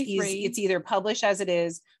 options. It's either publish as it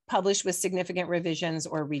is, publish with significant revisions,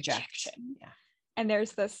 or rejection. And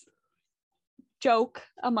there's this joke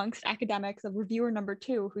amongst academics of reviewer number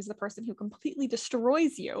 2, who's the person who completely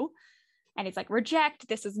destroys you, and it's like, reject,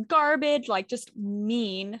 this is garbage, like just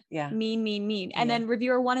mean. And then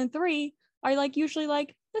reviewer 1 and 3 are like usually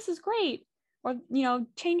like, this is great, or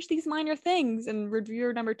change these minor things, and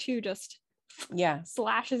reviewer number 2 just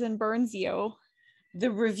slashes and burns you. The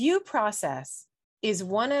review process is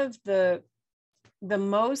one of the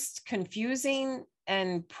most confusing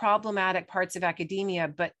and problematic parts of academia,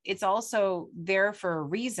 but it's also there for a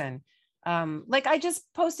reason. Like I just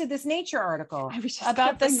posted this Nature article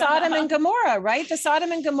about the Sodom and Gomorrah, right? The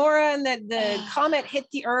Sodom and Gomorrah, and the comet hit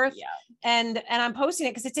the earth, and I'm posting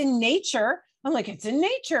it because it's in Nature. I'm like, it's in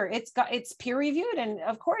Nature. It's peer reviewed. And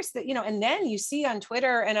of course that, and then you see on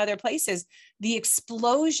Twitter and other places, the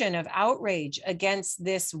explosion of outrage against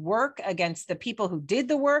this work, against the people who did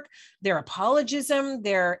the work, their apologism,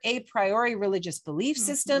 their a priori religious belief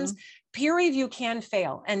systems. Peer review can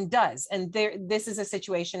fail, and does. And this is a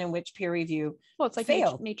situation in which peer review it's like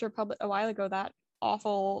failed. Nature published a while ago that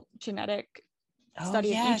awful genetic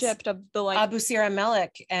study in Egypt of the Abu Sira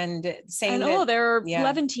Melik, and saying they're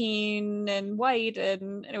Levantine and white,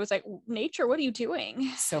 and it was like, Nature, what are you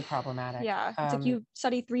doing? So problematic. It's like you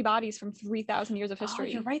study 3 bodies from 3,000 years of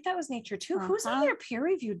history. You're right, that was Nature too. Who's on their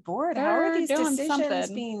peer-reviewed board? How are these decisions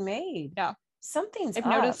being made? Something's I've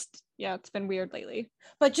noticed. It's been weird lately.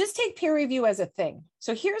 But just take peer review as a thing.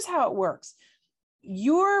 So here's how it works.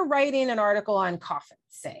 You're writing an article on coffins,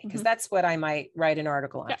 say, because that's what I might write an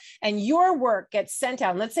article on. And your work gets sent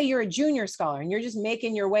out. And let's say you're a junior scholar and you're just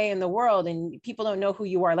making your way in the world and people don't know who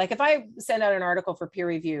you are. Like if I send out an article for peer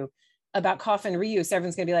review about coffin reuse,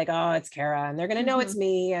 everyone's going to be like, oh, it's Kara. And they're going to know it's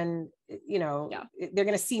me. And, they're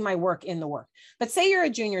going to see my work in the work. But say you're a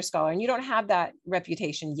junior scholar and you don't have that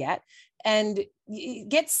reputation yet, and it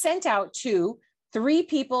gets sent out to 3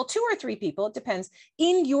 people, 2 or 3 people, it depends,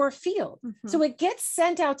 in your field. So it gets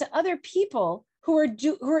sent out to other people who are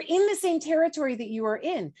in the same territory that you are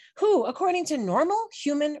in, who, according to normal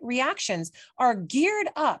human reactions, are geared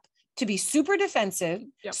up to be super defensive,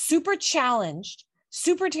 super challenged,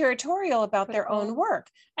 super territorial about their own work.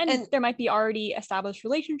 And there might be already established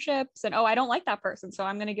relationships and, oh, I don't like that person, so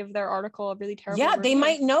I'm going to give their article a really terrible review. They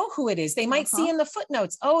might know who it is. They might see in the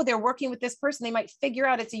footnotes, oh, they're working with this person. They might figure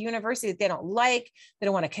out it's a university that they don't like. They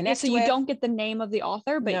don't want to connect with. So you don't get the name of the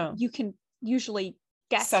author, but you can usually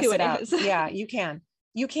guess suss who it out. is. Yeah, you can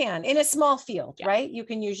in a small field, right? You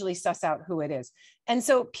can usually suss out who it is. And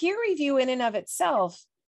so peer review in and of itself,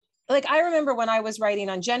 like I remember when I was writing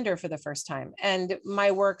on gender for the first time and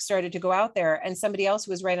my work started to go out there and somebody else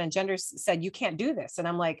who was writing on gender said, you can't do this. And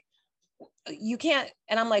I'm like, you can't.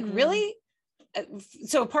 And I'm like, really?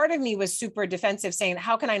 So part of me was super defensive saying,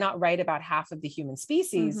 how can I not write about half of the human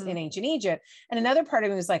species in ancient Egypt? And another part of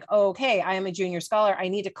me was like, oh, okay, I am a junior scholar. I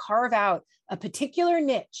need to carve out a particular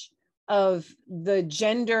niche of the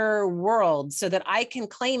gender world so that I can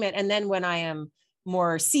claim it. And then when I am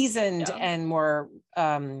more seasoned and more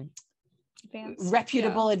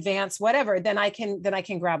reputable, advanced, whatever, then I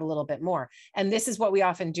can grab a little bit more. And this is what we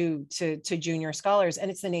often do to junior scholars.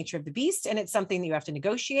 And it's the nature of the beast. And it's something that you have to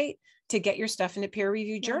negotiate to get your stuff into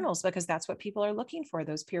peer-reviewed journals, because that's what people are looking for,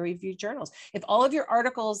 those peer-reviewed journals. If all of your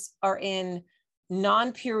articles are in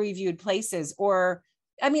non-peer-reviewed places, or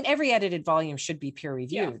I mean, every edited volume should be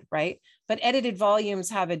peer-reviewed, right? But edited volumes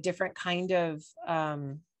have a different kind of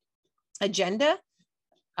agenda.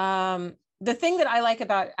 The thing that I like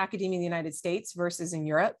about academia in the United States versus in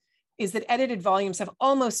Europe is that edited volumes have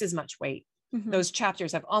almost as much weight. Those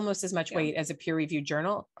chapters have almost as much weight as a peer-reviewed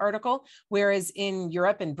journal article. Whereas in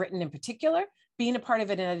Europe and Britain in particular, being a part of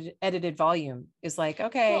an edited volume is like,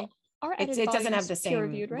 okay, it doesn't have the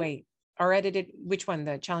same weight. Our edited, which one?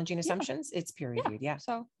 The challenging assumptions? It's peer-reviewed.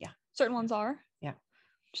 So certain ones are.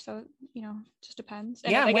 So, just depends.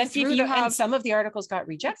 And I guess and some of the articles got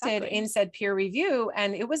rejected in said peer review,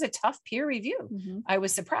 and it was a tough peer review. I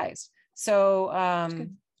was surprised. So,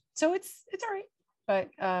 so it's all right.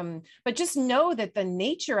 But just know that the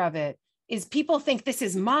nature of it is people think this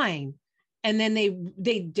is mine, and then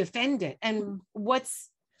they defend it. And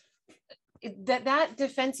that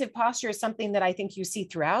defensive posture is something that I think you see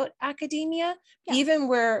throughout academia, even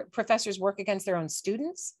where professors work against their own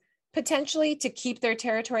students, potentially to keep their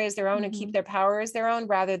territory as their own and keep their power as their own,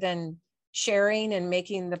 rather than sharing and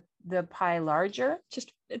making the pie larger.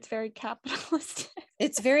 It's very capitalistic.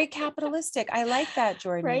 It's very capitalistic. I like that,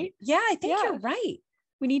 Jordan. Right? Yeah, I think you're right.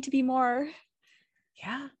 We need to be more,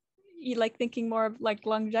 you like thinking more of like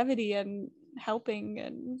longevity and helping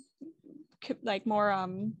and like more,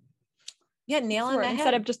 nail on the head.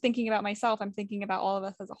 Instead of just thinking about myself, I'm thinking about all of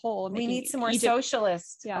us as a whole. We need some more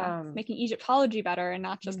socialists. Making Egyptology better and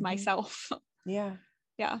not just myself.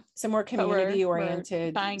 Some more community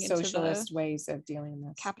oriented socialist ways of dealing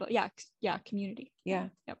with this. Community.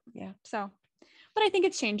 So, but I think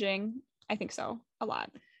it's changing. I think so, a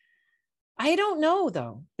lot. I don't know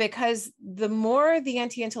though, because the more the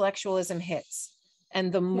anti-intellectualism hits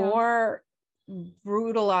and the more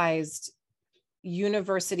brutalized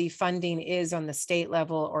university funding is on the state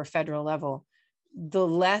level or federal level, the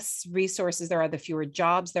less resources there are, the fewer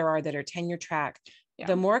jobs there are that are tenure track,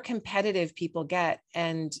 the more competitive people get.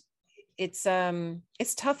 And it's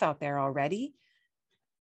tough out there already.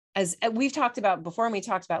 As we've talked about before, and we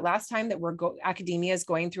talked about last time, that academia is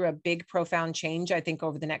going through a big, profound change. I think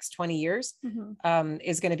over the next 20 years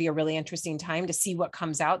is going to be a really interesting time to see what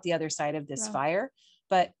comes out the other side of this fire.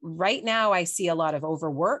 But right now I see a lot of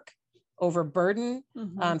overwork, overburden,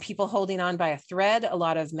 people holding on by a thread, a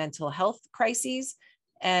lot of mental health crises,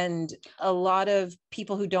 and a lot of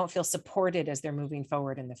people who don't feel supported as they're moving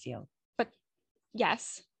forward in the field. But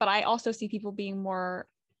I also see people being more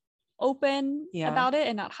open about it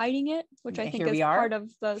and not hiding it, which I think is part of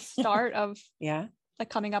the start of like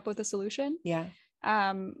coming up with a solution.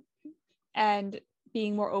 And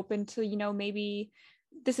being more open to, maybe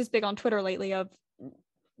this is big on Twitter lately, of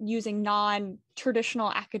using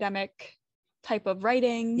non-traditional academic type of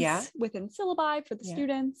writings within syllabi for the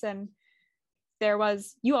students. And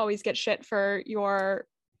you always get shit for your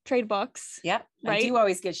trade books. Right? I do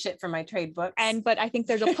always get shit for my trade books. But I think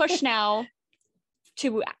there's a push now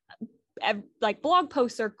to like blog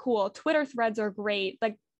posts are cool. Twitter threads are great.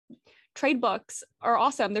 Like trade books are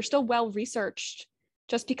awesome. They're still well researched,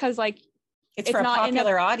 just because like it's for a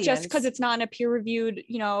popular audience, just because it's not in a peer-reviewed,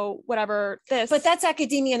 whatever this. But that's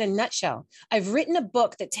academia in a nutshell. I've written a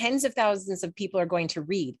book that tens of thousands of people are going to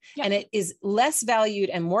read, and it is less valued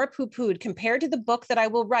and more poo-pooed compared to the book that I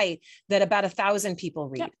will write that about 1,000 people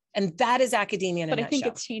read. And that is academia in a But I nutshell.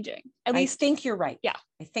 think it's changing. At least I think you're right. Yeah.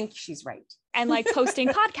 I think she's right. And like posting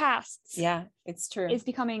podcasts. Yeah, it's true. Is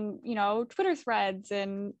becoming, you know, Twitter threads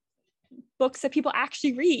and books that people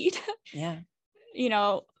actually read. Yeah. You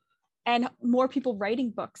know, and more people writing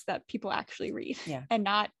books that people actually read. Yeah. And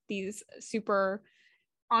not these super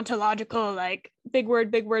ontological, like big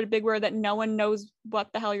word that no one knows what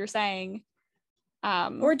the hell you're saying.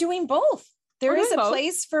 Or doing both. There is a both.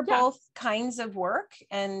 place for both kinds of work,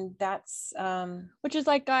 and that's which is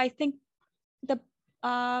like, I think the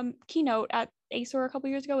keynote at ASOR a couple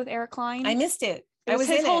years ago with Eric Klein. I missed it.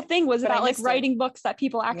 His whole thing was about like writing books that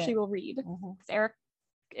people actually will read. Mm-hmm. Eric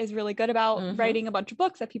is really good about writing a bunch of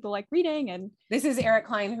books that people like reading. And this is Eric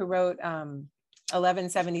Klein, who wrote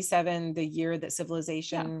 1177, the year that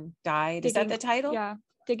civilization died. Is that the title? Yeah.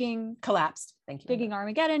 Collapsed. Thank you. Digging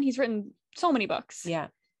Armageddon. He's written so many books. Yeah.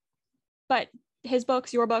 But his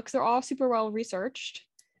books, your books, they're all super well researched.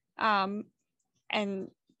 And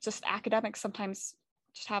just academics sometimes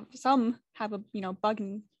just have a, you know, bug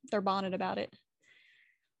in their bonnet about it.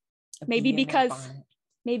 Maybe because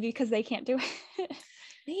they can't do it.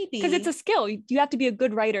 Maybe because it's a skill. You have to be a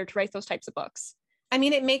good writer to write those types of books. I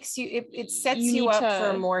mean, it makes you, it sets you up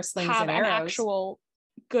for more slings and arrows. Have an actual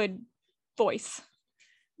good voice.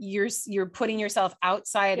 You're putting yourself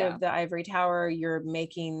outside of the ivory tower. You're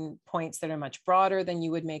making points that are much broader than you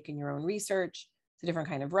would make in your own research. It's a different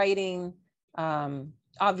kind of writing.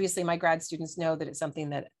 Obviously, my grad students know that it's something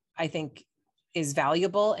that I think is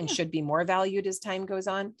valuable and should be more valued as time goes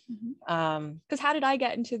on. Because how did I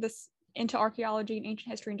get into archaeology and ancient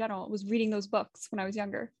history in general? It was reading those books when I was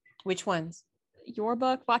younger. Which ones? Your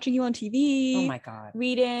book, watching you on TV. Oh my God.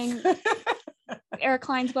 Reading Eric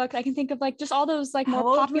Klein's book. I can think of like just all those like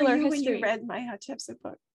more popular history. When you read my Hatshepsut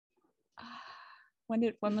book?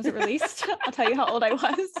 When was it released? I'll tell you how old I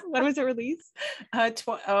was. When was it released?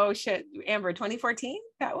 Oh shit, Amber, 2014.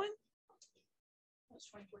 That one? It was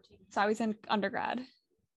 2014. So I was in undergrad.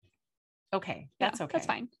 Okay, that's okay. That's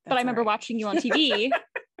fine. But I remember watching you on TV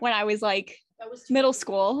when I was like middle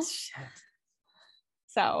school. Shit.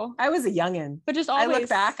 So I was a youngin', but just always, I look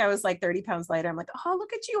back, I was like 30 pounds lighter. I'm like, oh,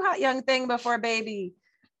 look at you, hot young thing before baby.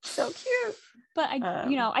 So cute. But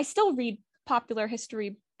I still read popular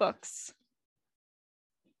history books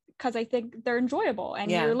because I think they're enjoyable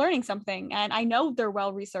and you're learning something. And I know they're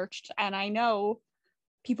well researched and I know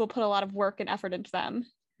people put a lot of work and effort into them.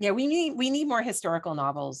 Yeah, we need more historical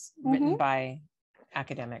novels written by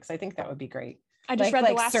academics. I think that would be great. I just read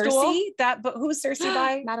The Last Duel. That book. Who's Circe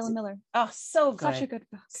by? Madeline Miller. Oh, so good. Such a good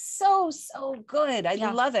book. So good.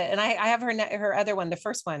 I love it. And I have her other one, the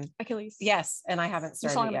first one. Achilles. Yes. And I haven't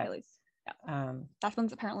started yet. Achilles. Yeah. That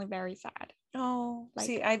one's apparently very sad. Oh, like,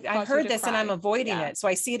 see, I've heard this and I'm avoiding it. So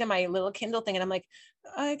I see it in my little Kindle thing and I'm like,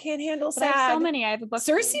 I can't handle sad. I have so many. I have a book.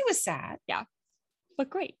 Circe was sad. Yeah. But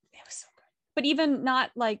great. It was so good. But even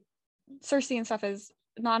not like Circe and stuff is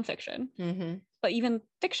nonfiction, but even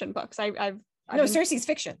fiction books. Circe's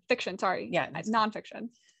fiction. Fiction, sorry. Yeah. Nonfiction.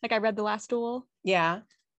 Like I read The Last Duel. Yeah.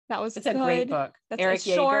 That was a great book. That's Eric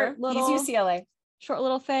Yeager. He's UCLA. Short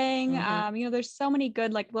little thing. There's so many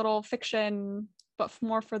good like little fiction, but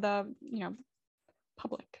more for the,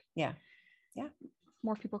 public. Yeah. Yeah.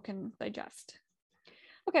 More people can digest.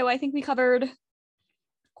 Okay. Well, I think we covered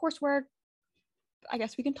coursework. I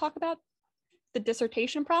guess we can talk about the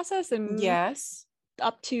dissertation process and yes,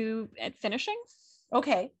 up to finishing.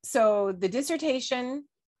 Okay, so the dissertation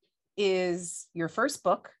is your first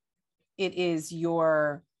book. It is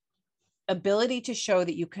your ability to show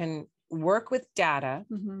that you can work with data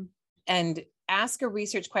and ask a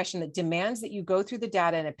research question that demands that you go through the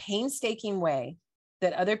data in a painstaking way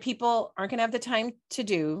that other people aren't going to have the time to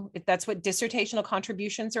do. That's what dissertational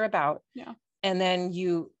contributions are about. Yeah. And then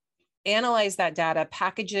you analyze that data,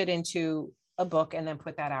 package it into a book, and then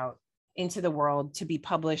put that out into the world to be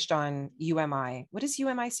published on UMI. What does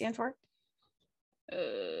UMI stand for?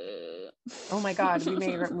 Oh my God,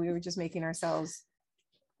 we were just making ourselves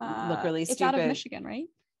look really stupid. It's out of Michigan, right?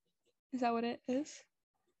 Is that what it is?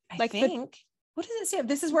 I think. What does it stand?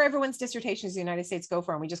 This is where everyone's dissertations in the United States go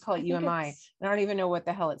for, and we just call it UMI. I don't even know what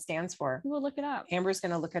the hell it stands for. We'll look it up. Amber's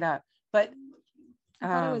going to look it up. But I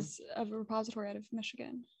thought it was a repository out of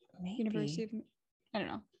Michigan. Maybe. University of, I don't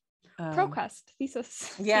know. ProQuest,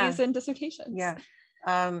 thesis, and dissertations. Yeah.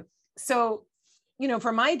 So,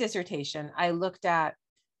 for my dissertation, I looked at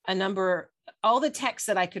all the texts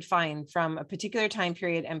that I could find from a particular time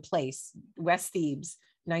period and place, West Thebes,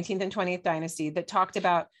 19th and 20th dynasty, that talked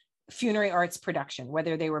about funerary arts production,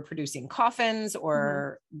 whether they were producing coffins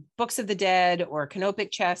or books of the dead or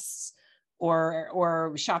canopic chests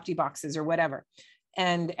or Shopti boxes or whatever.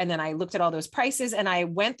 And then I looked at all those prices and I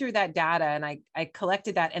went through that data and I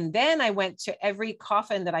collected that. And then I went to every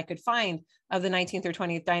coffin that I could find of the 19th or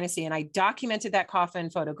 20th dynasty. And I documented that coffin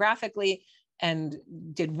photographically and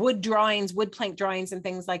did wood drawings, wood plank drawings and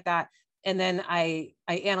things like that. And then I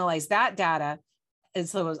analyzed that data. And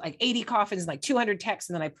so it was like 80 coffins, like 200 texts.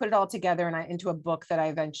 And then I put it all together and into a book that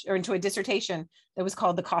into a dissertation that was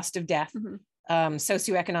called The Cost of Death,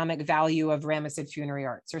 Socioeconomic Value of Ramessid Funerary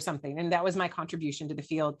Arts or something. And that was my contribution to the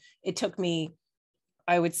field. It took me,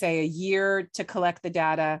 I would say, a year to collect the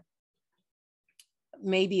data,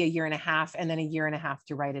 maybe a year and a half, and then a year and a half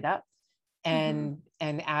to write it up and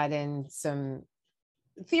add in some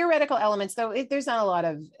theoretical elements, though there's not a lot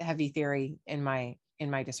of heavy theory in my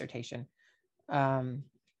dissertation.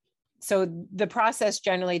 So the process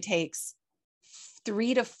generally takes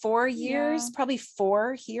 3 to 4 years, probably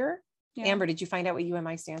 4 here. Yeah. Amber, did you find out what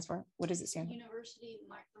UMI stands for? What does it stand for? University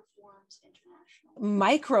Microforms International.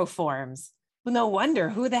 Microforms. Well, no wonder.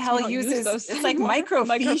 Who the hell uses those? It's like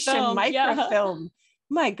microfiche and microfilm.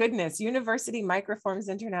 My goodness. University Microforms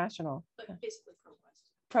International. But basically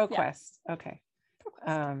ProQuest. Yeah. Okay.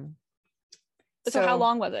 ProQuest. So how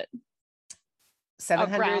long was it?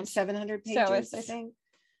 700 pages, so I think.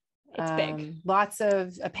 It's big. Lots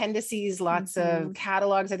of appendices, lots of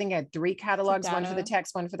catalogs. I think I had 3 catalogs, one for the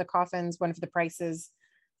text, one for the coffins, one for the prices.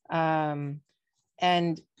 And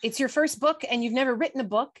it's your first book and you've never written a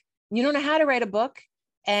book. You don't know how to write a book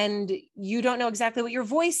and you don't know exactly what your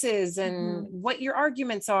voice is and what your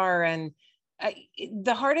arguments are. And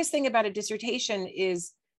the hardest thing about a dissertation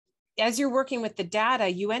is as you're working with the data,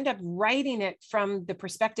 you end up writing it from the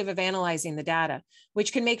perspective of analyzing the data,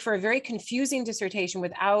 which can make for a very confusing dissertation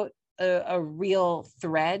without a real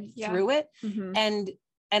thread through it. And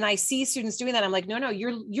I see students doing that. I'm like, no,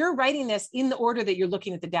 you're writing this in the order that you're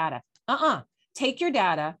looking at the data. Take your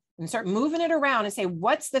data and start moving it around and say,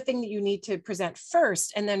 what's the thing that you need to present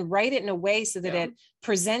first? And then write it in a way so that it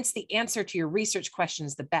presents the answer to your research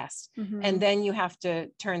questions the best. And then you have to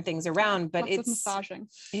turn things around, but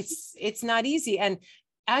it's not easy. And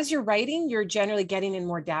as you're writing, you're generally getting in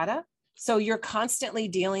more data. So you're constantly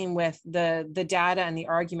dealing with the data and the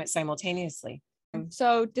argument simultaneously.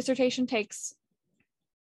 So dissertation takes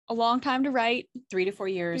a long time to write. 3 to 4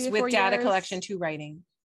 years with data collection to writing,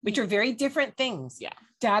 which are very different things. Yeah.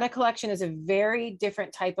 Data collection is a very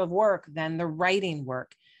different type of work than the writing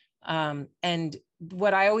work. And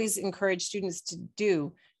what I always encourage students to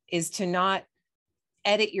do is to not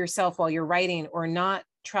edit yourself while you're writing or not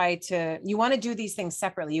you want to do these things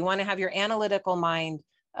separately. You want to have your analytical mind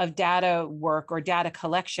of data work or data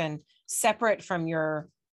collection separate from your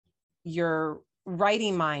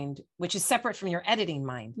writing mind, which is separate from your editing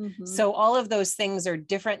mind. So all of those things are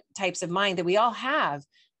different types of mind that we all have.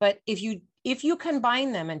 But if you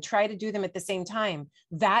combine them and try to do them at the same time,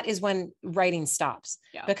 that is when writing stops.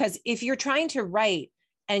 Because if you're trying to write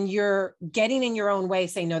and you're getting in your own way,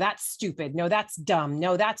 saying, no, that's stupid, no, that's dumb,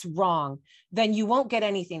 no, that's wrong, then you won't get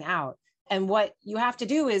anything out. And what you have to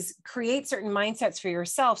do is create certain mindsets for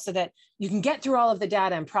yourself so that you can get through all of the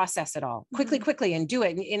data and process it all quickly and do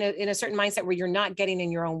it in a certain mindset where you're not getting in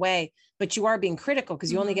your own way, but you are being critical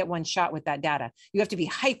because you only get one shot with that data. You have to be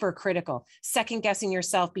hypercritical, second guessing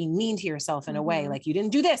yourself, being mean to yourself in a way, like you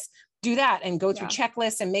didn't do this, do that, and go through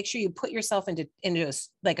checklists and make sure you put yourself into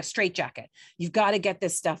like a straitjacket. You've got to get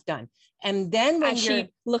this stuff done. And then when she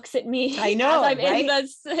looks at me, I know, I'm right?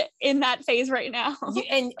 in that phase right now.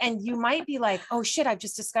 And you might be like, oh shit, I've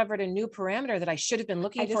just discovered a new parameter that I should have been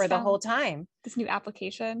looking for the whole time. This new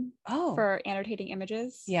application for annotating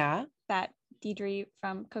images. Yeah. That Deidre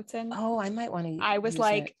from Coatson. Oh, I might want to. I was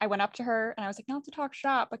like, I went up to her and I was like, not to talk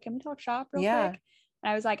shop, but can we talk shop real quick?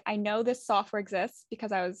 And I was like, I know this software exists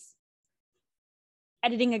because I was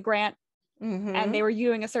editing a grant and they were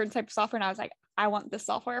using a certain type of software. And I was like, I want this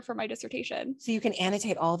software for my dissertation. So you can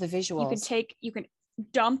annotate all the visuals. You can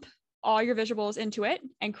dump all your visuals into it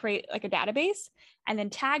and create like a database and then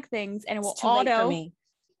tag things and it will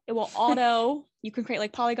auto, you can create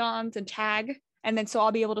like polygons and tag. And then so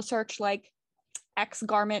I'll be able to search like X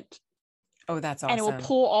garment. Oh, that's awesome. And it will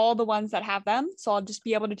pull all the ones that have them. So I'll just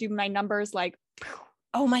be able to do my numbers like,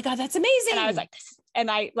 oh my God, that's amazing. And I was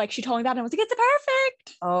like, she told me that and I was like, it's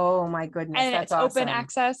perfect. Oh my goodness. And that's it's awesome. Open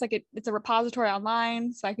access. Like it's a repository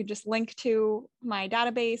online. So I could just link to my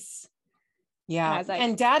database. Yeah. And,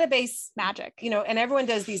 and database magic, and everyone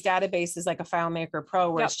does these databases like a FileMaker Pro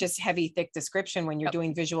where it's just heavy, thick description when you're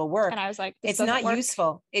doing visual work. And I was like, it's not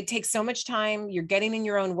useful. It takes so much time. You're getting in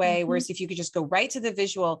your own way. Whereas if you could just go right to the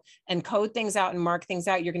visual and code things out and mark things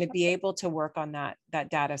out, you're going to be able to work on that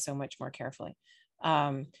data so much more carefully.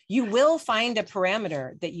 You will find a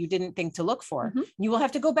parameter that you didn't think to look for. Mhm. You will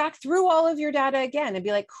have to go back through all of your data again and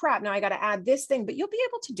be like, crap, now I got to add this thing, but you'll be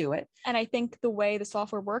able to do it. And I think the way the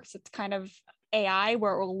software works, it's kind of AI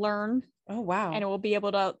where it will learn. Oh, wow. And it will be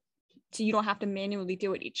able to, so you don't have to manually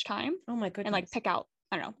do it each time. Oh my goodness. And like pick out,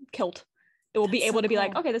 I don't know, kilt. It will be That's able so to be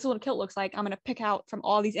like, cool. okay, this is what a kilt looks like. I'm going to pick out from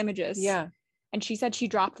all these images. Yeah. And she said she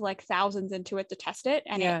dropped like thousands into it to test it,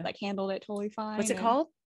 and Yeah. it like handled it totally fine. What's it called?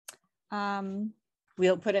 Um,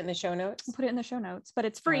 We'll put it in the show notes. We'll put it in the show notes, but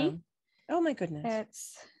it's free. Oh my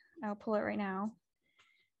goodness. I'll pull it right now.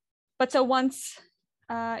 But so once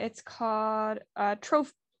it's called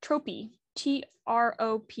Tropy,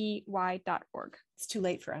 TROPY.org. It's too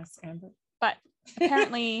late for us, Amber. But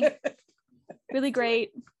apparently really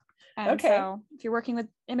great. And Okay. so if you're working with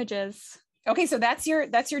images. Okay, so that's your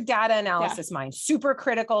data analysis mind. Super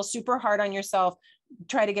critical, super hard on yourself,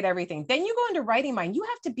 try to get everything. Then you go into writing mind. You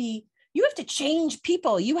have to change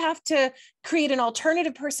people. You have to create an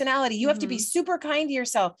alternative personality. You have to be super kind to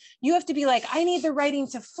yourself. You have to be like, I need the writing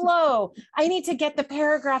to flow. I need to get the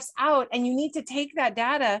paragraphs out. And you need to take that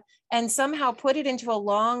data and somehow put it into a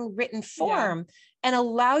long written form and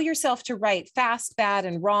allow yourself to write fast, bad,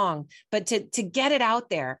 and wrong, but to get it out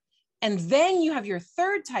there. And then you have your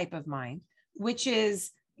third type of mind, which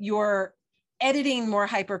is your editing, more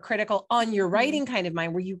hypercritical on your writing kind of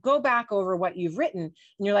mind, where you go back over what you've written and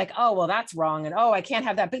you're like, oh, well, that's wrong. And oh, I can't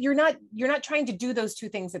have that. But you're not trying to do those two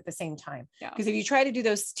things at the same time. Because if you try to do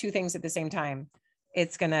those two things at the same time,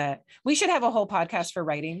 we should have a whole podcast for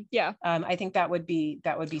writing. Yeah. I think that would be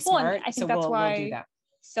smart. I think that's why we'll do that.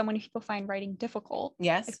 So many people find writing difficult.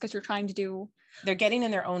 Yes. It's because they're getting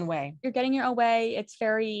in their own way. You're getting your own way. It's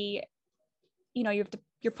very,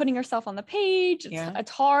 you're putting yourself on the page.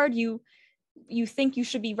 It's hard. You think you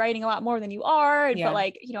should be writing a lot more than you are, but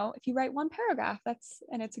like, if you write one paragraph,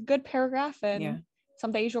 and it's a good paragraph, and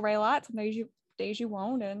some days you'll write a lot, some days you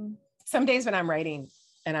won't. And some days when I'm writing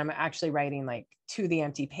and I'm actually writing like to the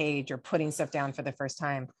empty page or putting stuff down for the first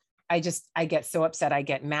time, I get so upset. I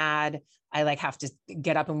get mad. I like have to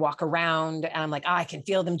get up and walk around, and I'm like, I can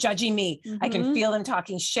feel them judging me. I can feel them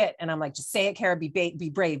talking shit. And I'm like, just say it, Kara, be brave, be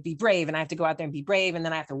brave. And I have to go out there and be brave. And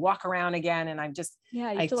then I have to walk around again. And I'm just,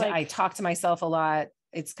 I talk to myself a lot.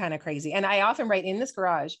 It's kind of crazy. And I often write in this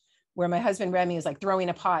garage where my husband Remy is like throwing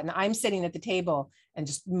a pot and I'm sitting at the table and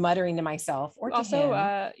just muttering to myself or to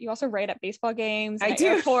him. You also write at baseball games, I do.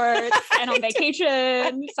 Airports, and on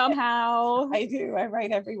vacation somehow. I do. I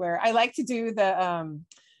write everywhere. I like to do the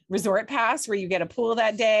resort pass where you get a pool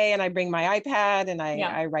that day, and I bring my iPad and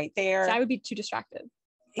I write there. So I would be too distracted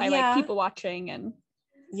by like people watching and.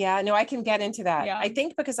 Yeah, no, I can get into that. Yeah. I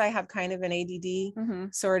think because I have kind of an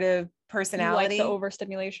ADD sort of personality, you like the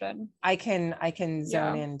overstimulation. I can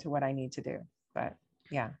zone into what I need to do. But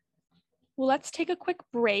yeah. Well, let's take a quick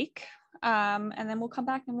break, and then we'll come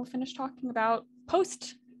back and we'll finish talking about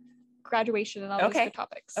post graduation and all these good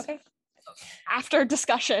topics. Okay. After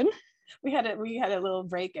discussion, we had a little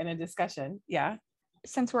break and a discussion. Yeah.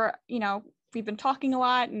 Since we're we've been talking a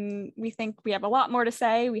lot and we think we have a lot more to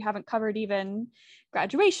say. We haven't covered even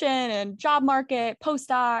graduation and job market,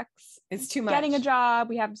 postdocs. It's too much. Getting a job.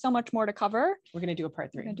 We have so much more to cover. We're going to do a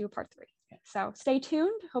part 3. We're going to do a part 3. So stay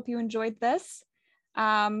tuned. Hope you enjoyed this.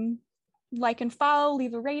 Like and follow,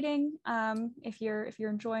 leave a rating. If you're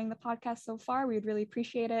enjoying the podcast so far, we would really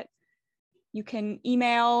appreciate it. You can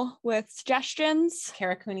email with suggestions.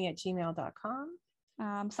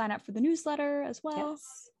 karacooney@gmail.com. Sign up for the newsletter as well.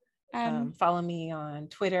 Yes. And follow me on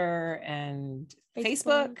Twitter and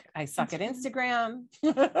Facebook. I suck at Instagram.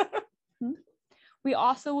 We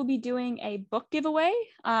also will be doing a book giveaway.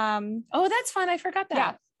 Oh, that's fun. I forgot that.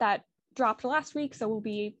 Yeah, that dropped last week. So we'll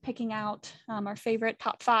be picking out our favorite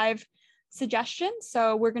top 5 suggestions.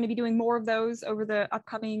 So we're going to be doing more of those over the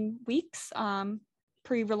upcoming weeks.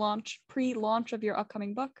 Pre-launch of your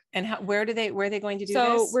upcoming book. And where are they going to do this?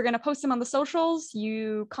 So we're going to post them on the socials.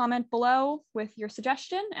 You comment below with your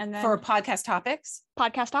suggestion, and then for podcast topics,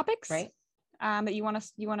 right? That you want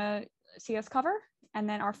to see us cover, and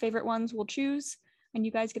then our favorite ones we'll choose, and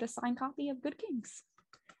you guys get a signed copy of Good Kings.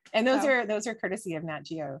 And those are courtesy of Nat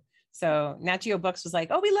Geo. So Nat Geo Books was like,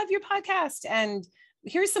 oh, we love your podcast, and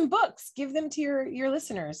here's some books, give them to your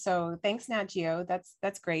listeners. So thanks, Nat Geo.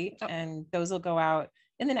 That's great. Oh. And those will go out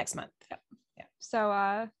in the next month. Yeah. So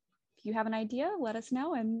if you have an idea, let us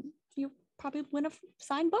know, and you probably win a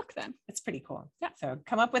signed book then. It's pretty cool. Yeah. So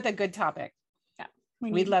come up with a good topic. Yeah.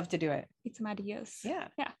 We'd love to do it. Need some ideas. Yeah.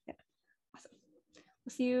 Awesome.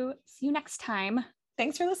 We'll see you next time.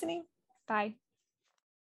 Thanks for listening. Bye.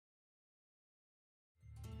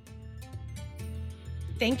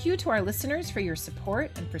 Thank you to our listeners for your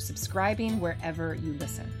support and for subscribing wherever you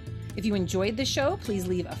listen. If you enjoyed the show, please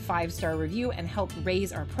leave a 5-star review and help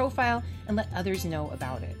raise our profile and let others know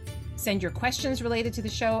about it. Send your questions related to the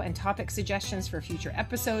show and topic suggestions for future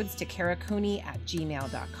episodes to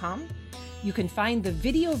karacooney@gmail.com. You can find the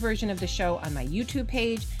video version of the show on my YouTube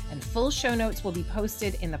page, and full show notes will be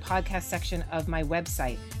posted in the podcast section of my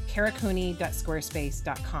website,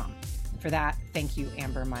 karacooney.squarespace.com. For that, thank you,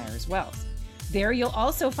 Amber Myers-Wells. There you'll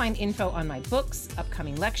also find info on my books,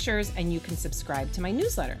 upcoming lectures, and you can subscribe to my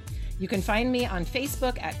newsletter. You can find me on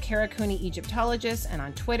Facebook at Kara Cooney Egyptologist and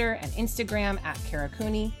on Twitter and Instagram at Kara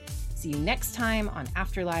Cooney. See you next time on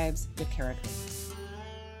Afterlives with Kara Cooney.